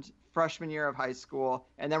beyond freshman year of high school,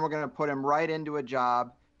 and then we're going to put him right into a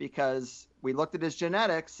job because we looked at his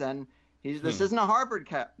genetics, and this isn't a Harvard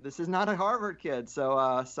kid. This is not a Harvard kid.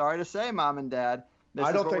 So sorry to say, Mom and Dad, this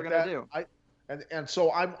is what we're going to do. And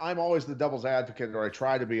so I'm always the devil's advocate, or I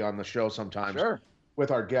try to be on the show sometimes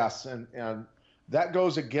with our guests, and that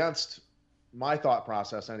goes against my thought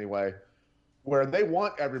process anyway, where they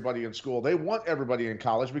want everybody in school, they want everybody in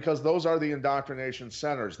college, because those are the indoctrination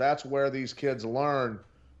centers. That's where these kids learn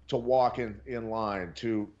to walk in line,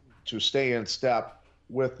 to stay in step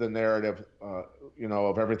with the narrative,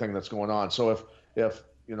 of everything that's going on. So if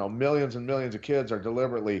millions and millions of kids are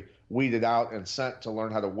deliberately weeded out and sent to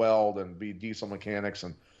learn how to weld and be diesel mechanics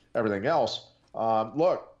and everything else,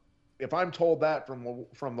 look, if I'm told that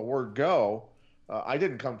from the word go, I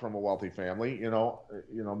didn't come from a wealthy family.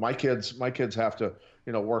 My kids have to,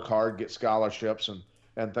 work hard, get scholarships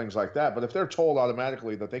and things like that. But if they're told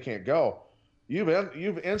automatically that they can't go,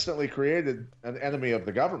 you've instantly created an enemy of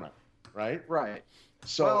the government, right? Right.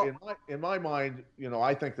 So in my mind,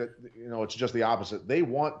 I think that it's just the opposite. They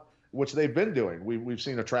want, which they've been doing. We've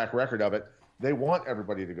seen a track record of it. They want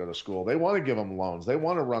everybody to go to school. They want to give them loans. They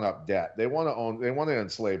want to run up debt. They want to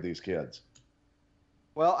enslave these kids.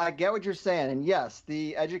 Well, I get what you're saying. And yes,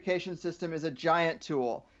 the education system is a giant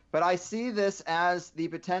tool, but I see this as the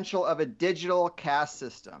potential of a digital caste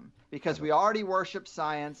system, because we already worship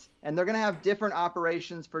science, and they're going to have different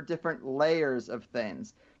operations for different layers of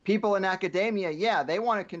things. People in academia, they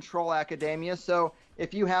want to control academia. So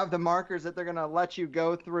if you have the markers that they're going to let you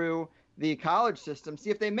go through the college system, see,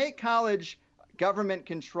 if they make college government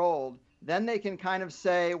controlled, then they can kind of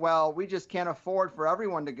say, well, we just can't afford for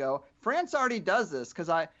everyone to go. France already does this, because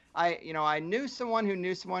I knew someone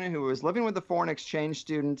who was living with a foreign exchange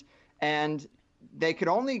student, and they could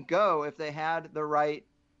only go if they had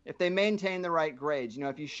if they maintained the right grades,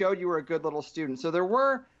 if you showed you were a good little student. So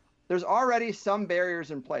there's already some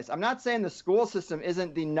barriers in place. I'm not saying the school system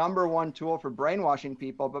isn't the number one tool for brainwashing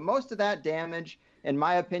people, but most of that damage, in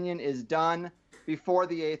my opinion, is done before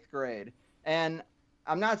the 8th grade. And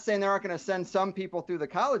I'm not saying they aren't going to send some people through the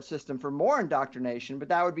college system for more indoctrination, but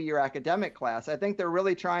that would be your academic class. I think they're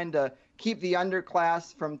really trying to keep the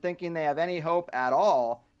underclass from thinking they have any hope at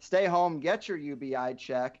all. Stay home, get your UBI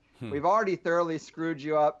check. We've already thoroughly screwed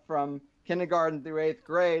you up from kindergarten through 8th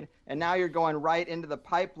grade, and now you're going right into the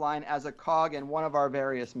pipeline as a cog in one of our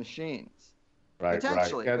various machines. Right,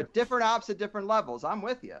 potentially, right. But different ops at different levels. I'm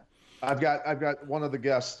with you. I've got one of the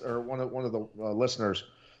guests, or one of the listeners,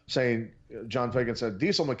 saying, John Fagan said,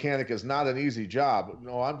 diesel mechanic is not an easy job.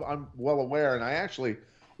 No, I'm well aware, and I actually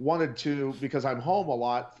wanted to, because I'm home a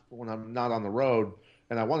lot when I'm not on the road,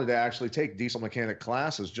 and I wanted to actually take diesel mechanic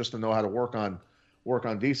classes just to know how to work on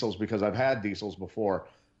diesels, because I've had diesels before.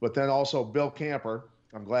 But then also Bill Camper,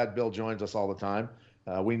 I'm glad Bill joins us all the time.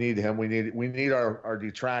 We need him. We need our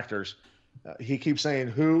detractors. He keeps saying,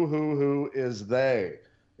 who is they?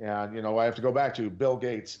 And, I have to go back to Bill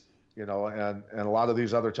Gates, and a lot of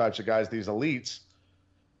these other types of guys, these elites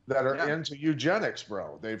that are into eugenics,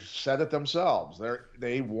 bro. They've said it themselves.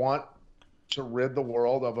 They want to rid the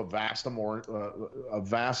world of a vast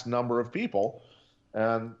number of people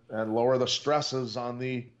and lower the stresses on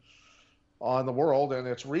the world and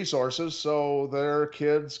its resources, so their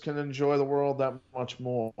kids can enjoy the world that much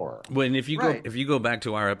more. Well, and if you go back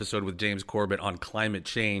to our episode with James Corbett on climate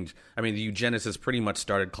change, I mean, the eugenicists pretty much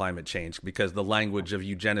started climate change because the language of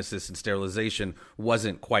eugenesis and sterilization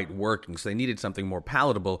wasn't quite working, so they needed something more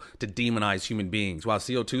palatable to demonize human beings. While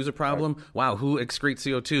CO2 is a problem, wow, who excretes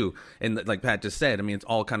CO2? And like Pat just said, I mean, it's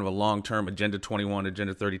all kind of a long-term Agenda 21,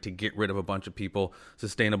 Agenda 30 to get rid of a bunch of people,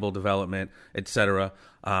 sustainable development, etc.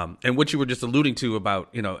 And what you were just alluding to about,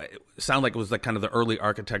 it sounded like it was like kind of the early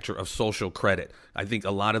architecture of social credit. I think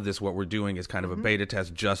a lot of this, what we're doing is kind of a beta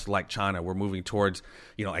test, just like China. We're moving towards,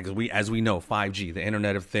 as we know, 5G, the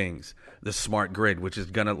Internet of Things, the smart grid, which is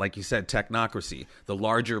going to, like you said, technocracy. The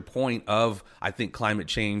larger point of, I think, climate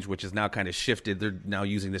change, which is now kind of shifted. They're now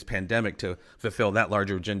using this pandemic to fulfill that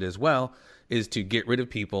larger agenda as well, is to get rid of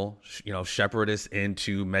people, shepherd us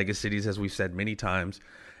into mega cities, as we've said many times,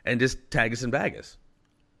 and just tag us and bag us.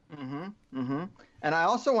 And I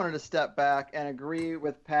also wanted to step back and agree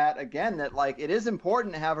with Pat again that it is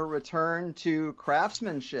important to have a return to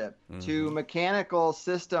craftsmanship, to mechanical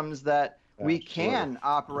systems that we can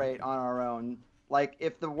operate on our own. Like,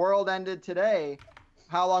 if the world ended today,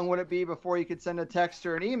 how long would it be before you could send a text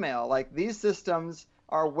or an email? Like, these systems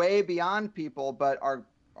are way beyond people, but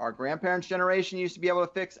our grandparents' generation used to be able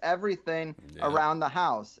to fix everything around the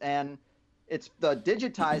house. And it's the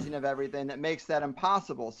digitizing of everything that makes that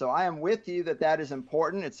impossible. So I am with you that is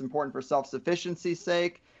important. It's important for self-sufficiency's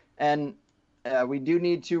sake, and we do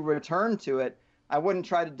need to return to it. I wouldn't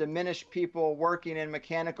try to diminish people working in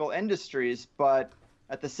mechanical industries, but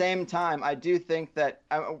at the same time, I do think that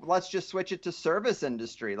let's just switch it to service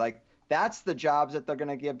industry. Like, That's the jobs that they're going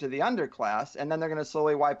to give to the underclass, and then they're going to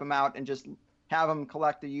slowly wipe them out and just have them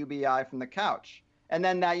collect a UBI from the couch. And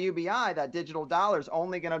then that UBI, that digital dollar, is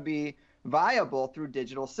only going to be viable through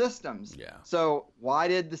digital systems. Yeah. So why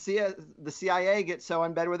did the CIA get so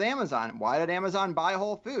in bed with Amazon? Why did Amazon buy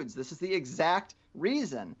Whole Foods? This is the exact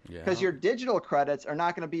reason. Because your digital credits are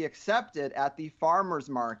not going to be accepted at the farmer's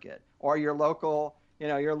market, or your local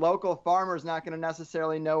farmer's not going to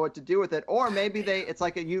necessarily know what to do with it. Or maybe it's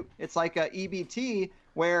like a EBT,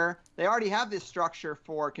 where they already have this structure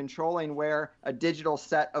for controlling where a digital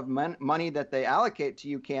set of money that they allocate to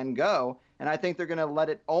you can go. And I think they're going to let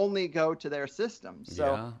it only go to their systems.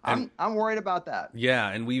 So I'm worried about that. Yeah,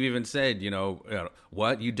 and we've even said,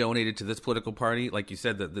 what, you donated to this political party? Like you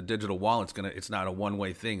said, the digital wallet's it's not a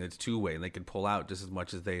one-way thing, it's two-way, and they can pull out just as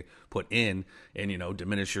much as they put in and,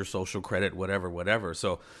 diminish your social credit, whatever.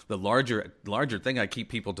 So the larger thing I keep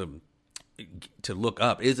people to look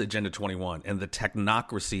up is Agenda 21 and the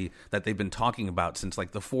technocracy that they've been talking about since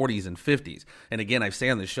like the 40s and 50s. And again, I say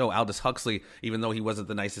on the show, Aldous Huxley, even though he wasn't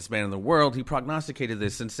the nicest man in the world, he prognosticated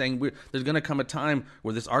this and saying there's going to come a time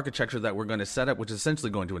where this architecture that we're going to set up, which is essentially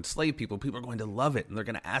going to enslave people are going to love it, and they're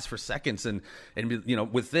going to ask for seconds. And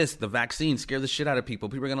with this, the vaccine, scare the shit out of people.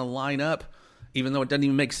 People are going to line up, even though it doesn't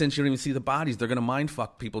even make sense. You don't even see the bodies. They're going to mind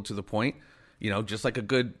fuck people to the point, just like a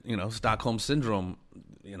good, Stockholm syndrome,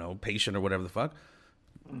 patient or whatever the fuck.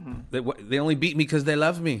 Mm-hmm. They only beat me because they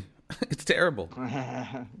love me. It's terrible.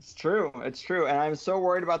 It's true. And I'm so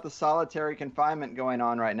worried about the solitary confinement going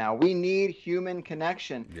on right now. We need human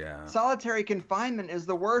connection. Yeah. Solitary confinement is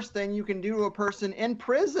the worst thing you can do to a person in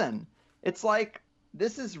prison. It's like,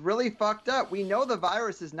 this is really fucked up. We know the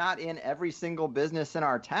virus is not in every single business in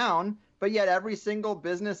our town, but yet every single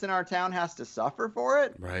business in our town has to suffer for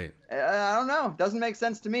it. Right. I don't know. Doesn't make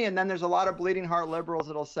sense to me. And then there's a lot of bleeding heart liberals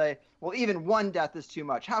that'll say, well, even one death is too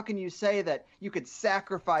much. How can you say that you could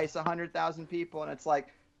sacrifice 100,000 people? And it's like,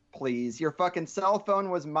 please, your fucking cell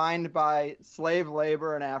phone was mined by slave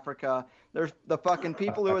labor in Africa. There's the fucking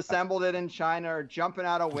people who assembled it in China are jumping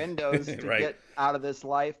out of windows to get out of this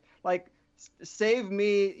life. Like, save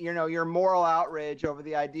me, your moral outrage over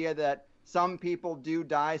the idea that some people do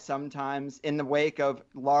die sometimes in the wake of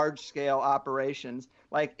large-scale operations.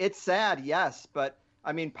 Like, it's sad, yes, but,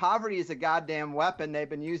 poverty is a goddamn weapon they've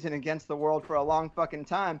been using against the world for a long fucking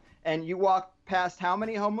time. And you walk past how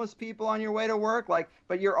many homeless people on your way to work?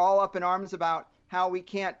 But you're all up in arms about how we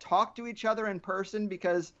can't talk to each other in person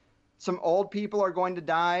because some old people are going to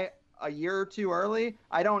die a year or two early.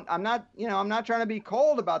 I'm not trying to be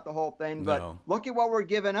cold about the whole thing, but look at what we're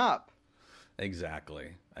giving up.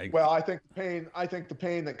 Exactly. I think the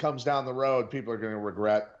pain that comes down the road, people are going to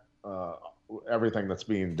regret everything that's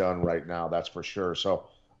being done right now. That's for sure. So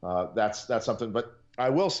that's something. But I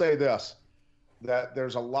will say this, that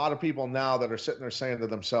there's a lot of people now that are sitting there saying to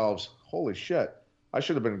themselves, "Holy shit, I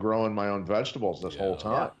should have been growing my own vegetables this whole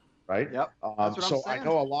time." Yeah. Right? Yep. That's what so I'm saying. I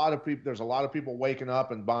know a lot of people. There's a lot of people waking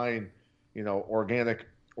up and buying,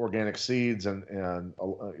 organic seeds and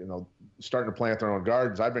starting to plant their own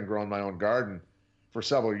gardens. I've been growing my own garden for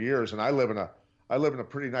several years, and I live in a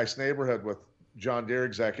pretty nice neighborhood with John Deere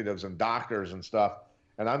executives and doctors and stuff.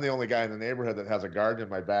 And I'm the only guy in the neighborhood that has a garden in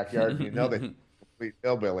my backyard. They complete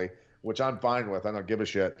hillbilly, which I'm fine with. I don't give a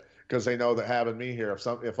shit because they know that having me here,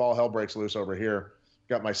 if all hell breaks loose over here,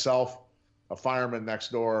 got myself, a fireman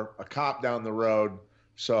next door, a cop down the road.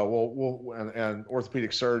 So we'll and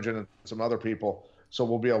orthopedic surgeon and some other people. So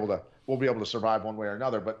we'll be able to survive one way or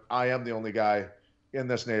another. But I am the only guy in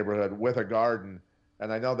this neighborhood with a garden.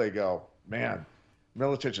 And I know they go, man,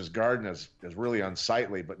 Miletich's garden is really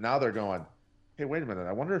unsightly. But now they're going, hey, wait a minute.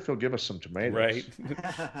 I wonder if he'll give us some tomatoes.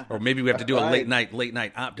 Right. Or maybe we have to do a late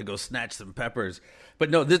night op to go snatch some peppers. But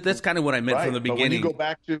no, that's kind of what I meant from the beginning. But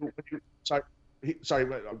when you go back to sorry,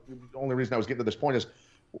 the only reason I was getting to this point is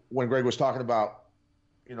when Greg was talking about,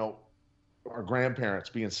 our grandparents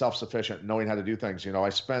being self-sufficient, knowing how to do things. I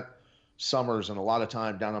spent summers and a lot of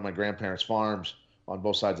time down on my grandparents' farms on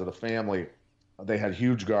both sides of the family. They had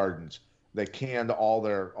huge gardens. They canned all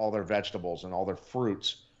their vegetables and all their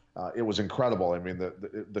fruits. It was incredible.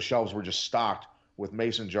 The shelves were just stocked with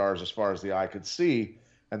mason jars as far as the eye could see,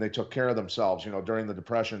 and they took care of themselves. During the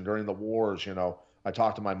Depression, during the wars. I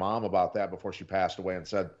talked to my mom about that before she passed away and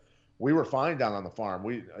said, we were fine down on the farm.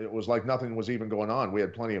 It was like nothing was even going on. We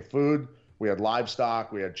had plenty of food. We had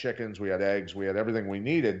livestock. We had chickens. We had eggs. We had everything we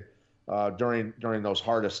needed during those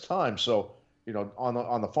hardest times. So,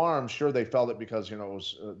 on the farm, sure, they felt it because, it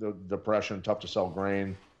was the Depression, tough to sell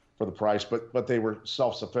grain for the price, but they were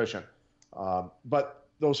self-sufficient. But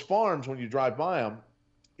those farms, when you drive by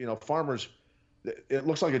them, farmers it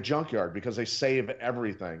looks like a junkyard because they save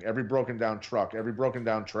everything, every broken down truck, every broken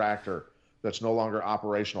down tractor that's no longer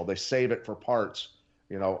operational. They save it for parts,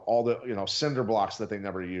 all the, cinder blocks that they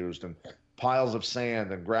never used and piles of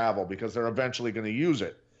sand and gravel because they're eventually going to use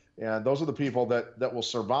it. And those are the people that will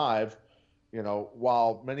survive,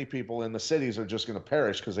 while many people in the cities are just going to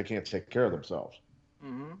perish because they can't take care of themselves.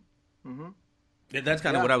 Mm-hmm. Mm-hmm. Yeah, that's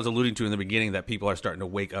kind of what I was alluding to in the beginning, that people are starting to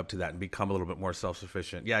wake up to that and become a little bit more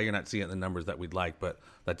self-sufficient. Yeah, you're not seeing it in the numbers that we'd like, but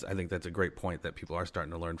I think that's a great point that people are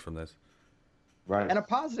starting to learn from this. Right. And a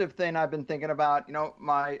positive thing I've been thinking about,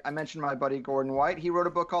 I mentioned my buddy Gordon White. He wrote a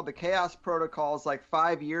book called The Chaos Protocols like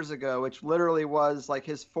 5 years ago, which literally was like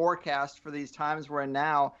his forecast for these times we're in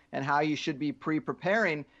now and how you should be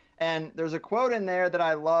pre-preparing. And there's a quote in there that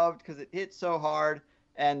I loved because it hit so hard.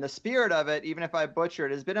 And the spirit of it, even if I butcher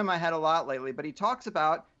it, has been in my head a lot lately. But he talks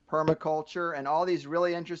about permaculture and all these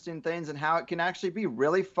really interesting things and how it can actually be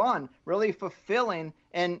really fun, really fulfilling,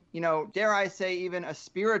 and, dare I say, even a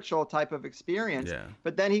spiritual type of experience. Yeah.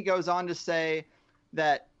 But then he goes on to say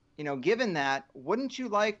that, given that, wouldn't you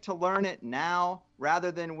like to learn it now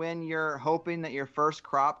rather than when you're hoping that your first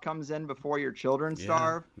crop comes in before your children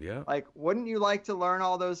starve? Yeah. Like, wouldn't you like to learn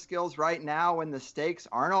all those skills right now when the stakes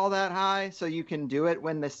aren't all that high so you can do it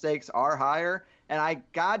when the stakes are higher? And I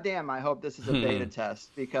hope this is a beta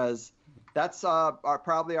test because that's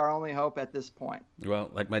probably our only hope at this point.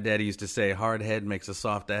 Well, like my daddy used to say, hard head makes a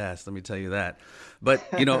soft ass. Let me tell you that. But,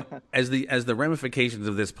 as the ramifications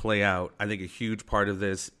of this play out, I think a huge part of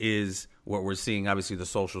this is what we're seeing, obviously the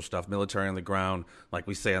social stuff, military on the ground, like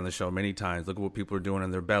we say on the show many times. Look at what people are doing,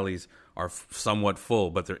 and their bellies are somewhat full,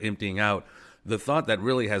 but they're emptying out. The thought that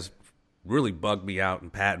really has bugged me out,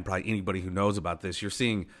 and Pat and probably anybody who knows about this, you're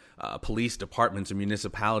seeing police departments and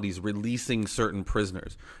municipalities releasing certain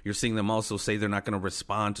prisoners. You're seeing them also say they're not going to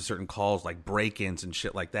respond to certain calls like break-ins and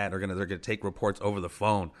shit like that. They're going to take reports over the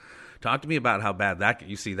phone. Talk to me about how bad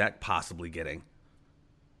you see that possibly getting.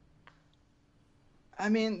 I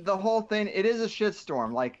mean, the whole thing, it is a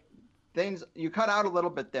shitstorm. Like, things, you cut out a little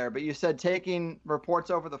bit there, but you said taking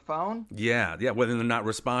reports over the phone? Yeah, whether they're not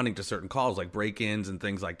responding to certain calls like break-ins and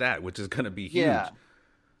things like that, which is going to be huge.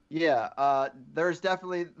 Yeah, there's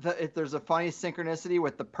definitely there's a funny synchronicity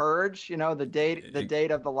with The Purge. The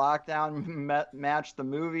date of the lockdown matched the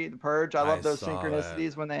movie The Purge. I love those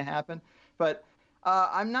synchronicities when they happen. But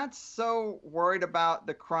I'm not so worried about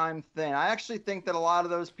the crime thing. I actually think that a lot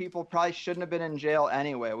of those people probably shouldn't have been in jail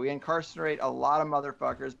anyway. We incarcerate a lot of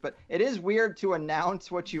motherfuckers, but it is weird to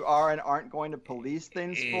announce what you are and aren't going to police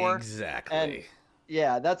things for. Exactly. And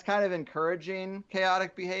yeah, that's kind of encouraging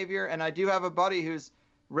chaotic behavior. And I do have a buddy who's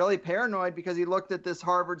really paranoid because he looked at this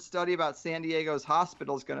Harvard study about San Diego's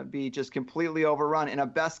hospitals going to be just completely overrun. In a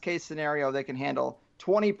best case scenario, they can handle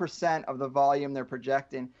 20% of the volume they're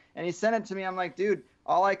projecting. And he sent it to me. I'm like, dude,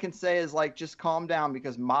 all I can say is like, just calm down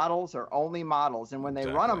because models are only models. And when they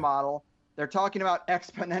run a model, they're talking about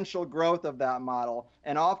exponential growth of that model.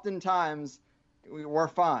 And oftentimes we're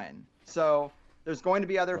fine. So there's going to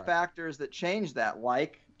be other factors that change that,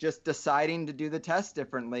 like just deciding to do the test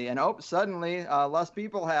differently. And suddenly less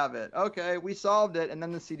people have it. Okay, we solved it. And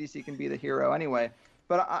then the CDC can be the hero anyway.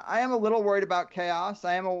 But I am a little worried about chaos.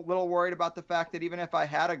 I am a little worried about the fact that even if I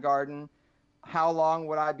had a garden, how long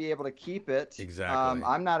would I be able to keep it? Exactly.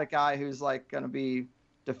 I'm not a guy who's like going to be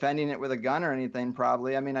defending it with a gun or anything,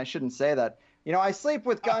 probably. I mean, I shouldn't say that. I sleep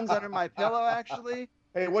with guns under my pillow, actually.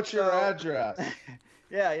 Hey, what's your address?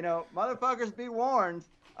 Yeah, motherfuckers be warned.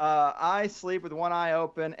 I sleep with one eye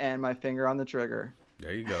open and my finger on the trigger.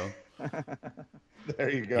 There you go.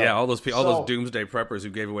 There you go. Yeah, all those doomsday preppers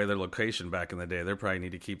who gave away their location back in the day, they probably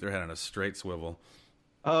need to keep their head on a straight swivel.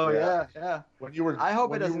 Oh yeah. I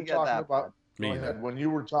hope it doesn't get that far. When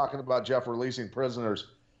you were talking about Jeff releasing prisoners,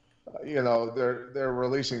 they're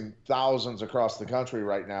releasing thousands across the country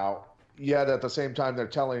right now. Yet at the same time, they're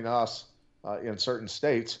telling us in certain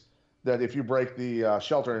states that if you break the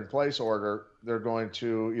shelter-in-place order, they're going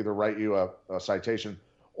to either write you a citation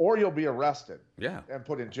or you'll be arrested and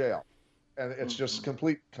put in jail. And it's just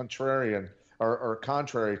complete contrarian or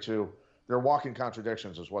contrary to their walking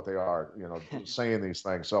contradictions is what they are, saying these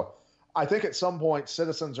things. So I think at some point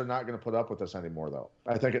citizens are not going to put up with this anymore, though.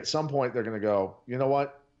 I think at some point they're going to go, you know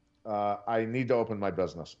what? I need to open my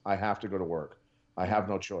business. I have to go to work. I have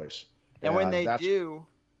no choice. And when they do,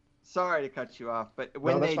 sorry to cut you off, but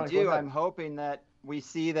when they do, I'm hoping that we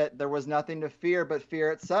see that there was nothing to fear but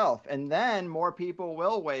fear itself. And then more people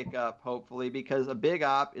will wake up, hopefully, because a big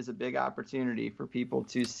op is a big opportunity for people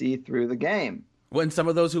to see through the game. Well, and some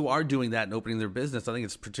of those who are doing that and opening their business, I think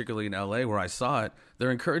it's particularly in LA where I saw it,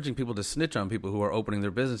 they're encouraging people to snitch on people who are opening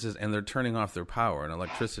their businesses and they're turning off their power and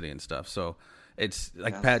electricity and stuff. So it's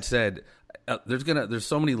like Pat said, there's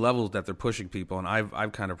so many levels that they're pushing people, and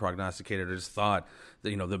I've kind of prognosticated or just thought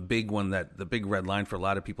that, the big one, that the big red line for a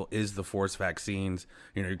lot of people is the forced vaccines.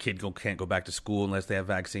 Your kid can't go back to school unless they have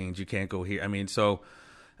vaccines. You can't go here. I mean, so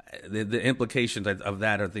the implications of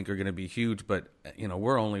that I think are going to be huge. But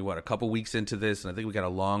we're only a couple weeks into this, and I think we got a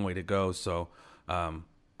long way to go. So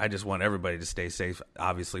I just want everybody to stay safe.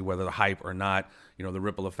 Obviously, whether the hype or not, the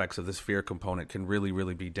ripple effects of this fear component can really,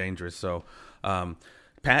 really be dangerous. So.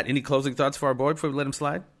 Pat, any closing thoughts for our boy before we let him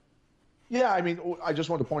slide? Yeah, I mean, I just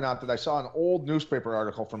want to point out that I saw an old newspaper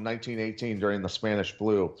article from 1918 during the Spanish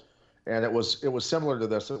flu, and it was similar to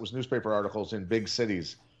this. It was newspaper articles in big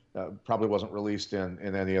cities. Probably wasn't released in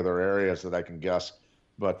any other areas that I can guess,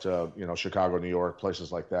 but Chicago, New York,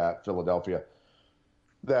 places like that, Philadelphia.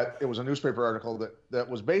 That it was a newspaper article that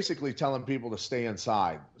was basically telling people to stay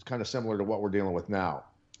inside. It's kind of similar to what we're dealing with now.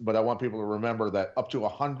 But I want people to remember that up to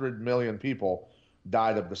 100 million people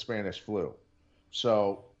died of the Spanish flu.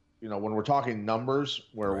 So, when we're talking numbers,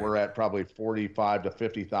 where we're at probably 45 to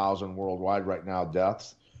 50,000 worldwide right now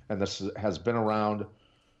deaths, and this has been around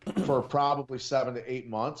for probably 7 to 8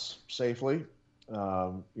 months safely.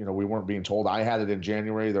 We weren't being told. I had it in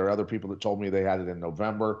January. There are other people that told me they had it in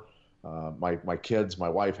November. My kids, my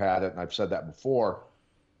wife had it, and I've said that before.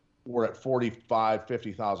 We're at 45,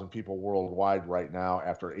 50,000 people worldwide right now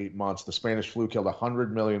after 8 months. The Spanish flu killed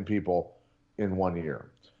 100 million people in 1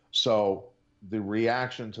 year. So the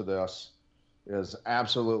reaction to this is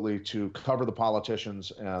absolutely to cover the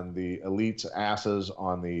politicians and the elites' asses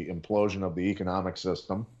on the implosion of the economic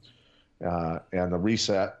system and the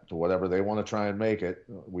reset to whatever they want to try and make it.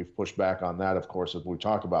 We've pushed back on that, of course, as we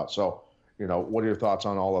talk about. So, what are your thoughts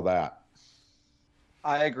on all of that?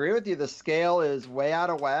 I agree with you. The scale is way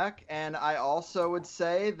out of whack. And I also would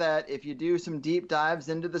say that if you do some deep dives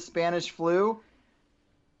into the Spanish flu,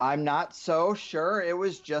 I'm not so sure it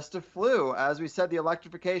was just a flu. As we said, the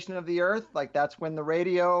electrification of the earth, that's when the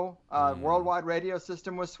radio, worldwide radio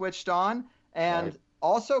system was switched on. And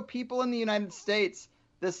also people in the United States,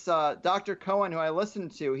 this Dr. Cohen, who I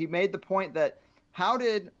listened to, he made the point that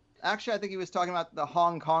actually, I think he was talking about the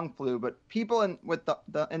Hong Kong flu, but people in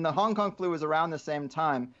the Hong Kong flu was around the same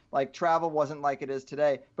time. Travel wasn't like it is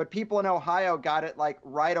today, but people in Ohio got it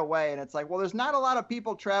right away. And it's well, there's not a lot of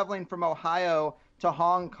people traveling from Ohio to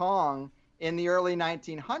Hong Kong in the early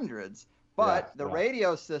 1900s, but the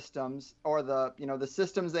radio systems or the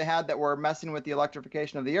systems they had that were messing with the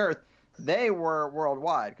electrification of the earth, they were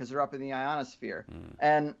worldwide because they're up in the ionosphere.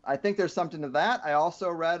 And I think there's something to that. I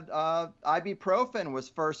also read ibuprofen was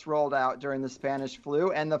first rolled out during the Spanish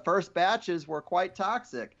flu, and the first batches were quite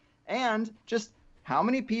toxic. And just how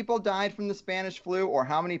many people died from the Spanish flu, or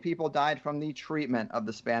how many people died from the treatment of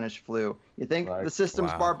the Spanish flu? You think the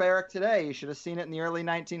system's barbaric today? You should have seen it in the early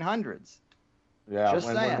 1900s. Yeah,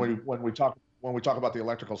 when we talk about the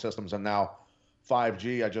electrical systems and now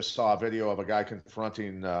 5G, I just saw a video of a guy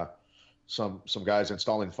confronting some guys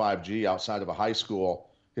installing 5G outside of a high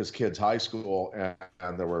school, his kid's high school,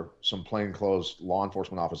 and there were some plainclothes law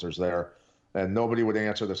enforcement officers there, and nobody would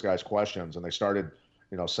answer this guy's questions, and they started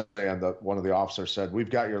saying that one of the officers said, "We've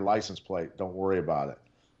got your license plate, don't worry about it."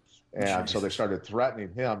 And so they started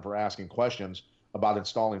threatening him for asking questions about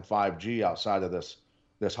installing 5G outside of this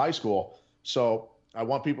high school. So I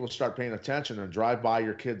want people to start paying attention and drive by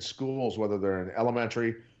your kids' schools, whether they're in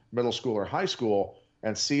elementary, middle school, or high school,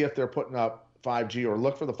 and see if they're putting up 5G, or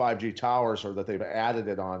look for the 5G towers, or that they've added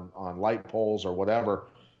it on light poles or whatever.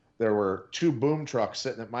 There were 2 boom trucks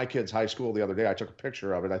sitting at my kid's high school the other day. I took a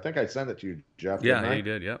picture of it. I think I sent it to you, Jeff. Yeah, you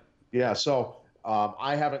did. Yep. Yeah. So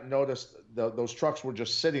I haven't noticed those trucks were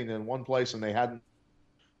just sitting in one place, and they hadn't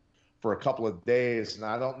for a couple of days. And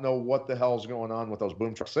I don't know what the hell's going on with those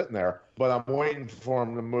boom trucks sitting there, but I'm waiting for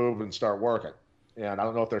them to move and start working. And I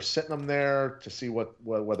don't know if they're sitting them there to see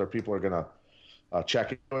whether people are going to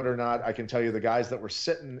check it or not. I can tell you the guys that were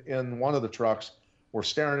sitting in one of the trucks were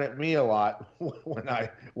staring at me a lot when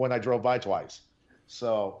I drove by twice.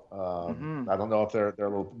 So I don't know if they're a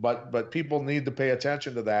little, but people need to pay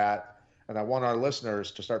attention to that. And I want our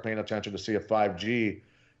listeners to start paying attention to see if 5G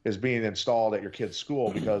is being installed at your kid's school,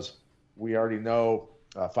 because we already know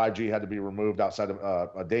 5G had to be removed outside of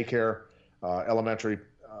a daycare, elementary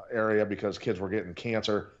area, because kids were getting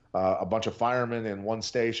cancer. A bunch of firemen in one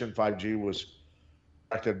station, 5G was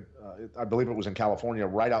directed, I believe it was in California,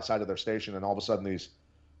 right outside of their station, and all of a sudden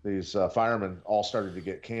these firemen all started to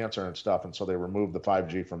get cancer and stuff, and so they removed the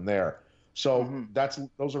 5G from there. So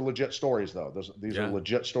those are legit stories, though. These are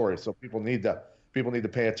legit stories. So people need to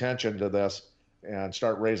pay attention to this and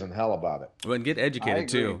start raising hell about it. Well, and get I educated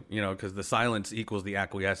agree. too, because the silence equals the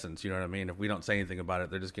acquiescence. You know what I mean? If we don't say anything about it,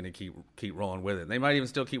 they're just going to keep rolling with it. They might even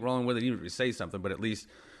still keep rolling with it even if we say something, but at least,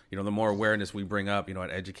 the more awareness we bring up, it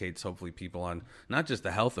educates hopefully people on not just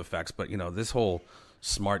the health effects, but, this whole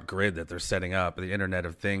smart grid that they're setting up, the Internet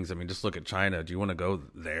of Things. I mean, just look at China. Do you want to go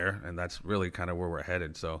there? And that's really kind of where we're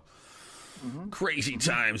headed. So crazy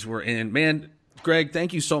times we're in, man. Greg,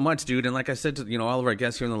 thank you so much, dude. And like I said to all of our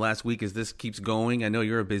guests here in the last week, as this keeps going, I know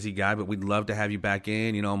you're a busy guy, but we'd love to have you back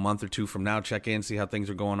in, a month or two from now, check in, see how things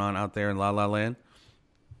are going on out there in La La Land.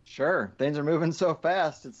 Sure. Things are moving so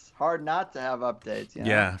fast. It's hard not to have updates.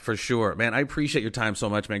 Yeah, for sure. Man, I appreciate your time so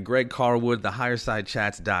much, man. Greg Carwood,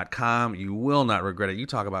 thehighersidechats.com. You will not regret it. You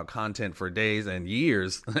talk about content for days and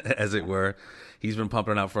years, as it were. He's been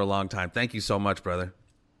pumping it out for a long time. Thank you so much, brother.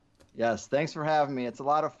 Yes, thanks for having me. It's a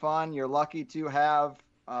lot of fun. You're lucky to have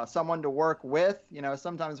someone to work with.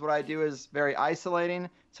 Sometimes what I do is very isolating,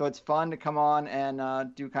 so it's fun to come on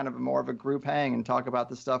and do kind of more of a group hang and talk about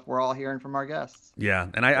the stuff we're all hearing from our guests. Yeah,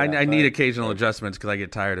 and I need occasional adjustments because I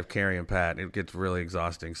get tired of carrying Pat. It gets really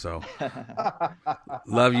exhausting, so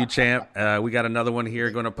love you, champ. We got another one here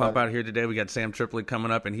going to pump out here today. We got Sam Tripoli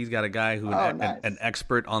coming up, and he's got a guy who nice. an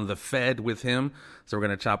expert on the Fed with him, so we're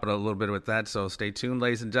going to chop it a little bit with that. So stay tuned,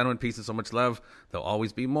 ladies and gentlemen. Peace and so much love. There'll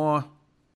always be more.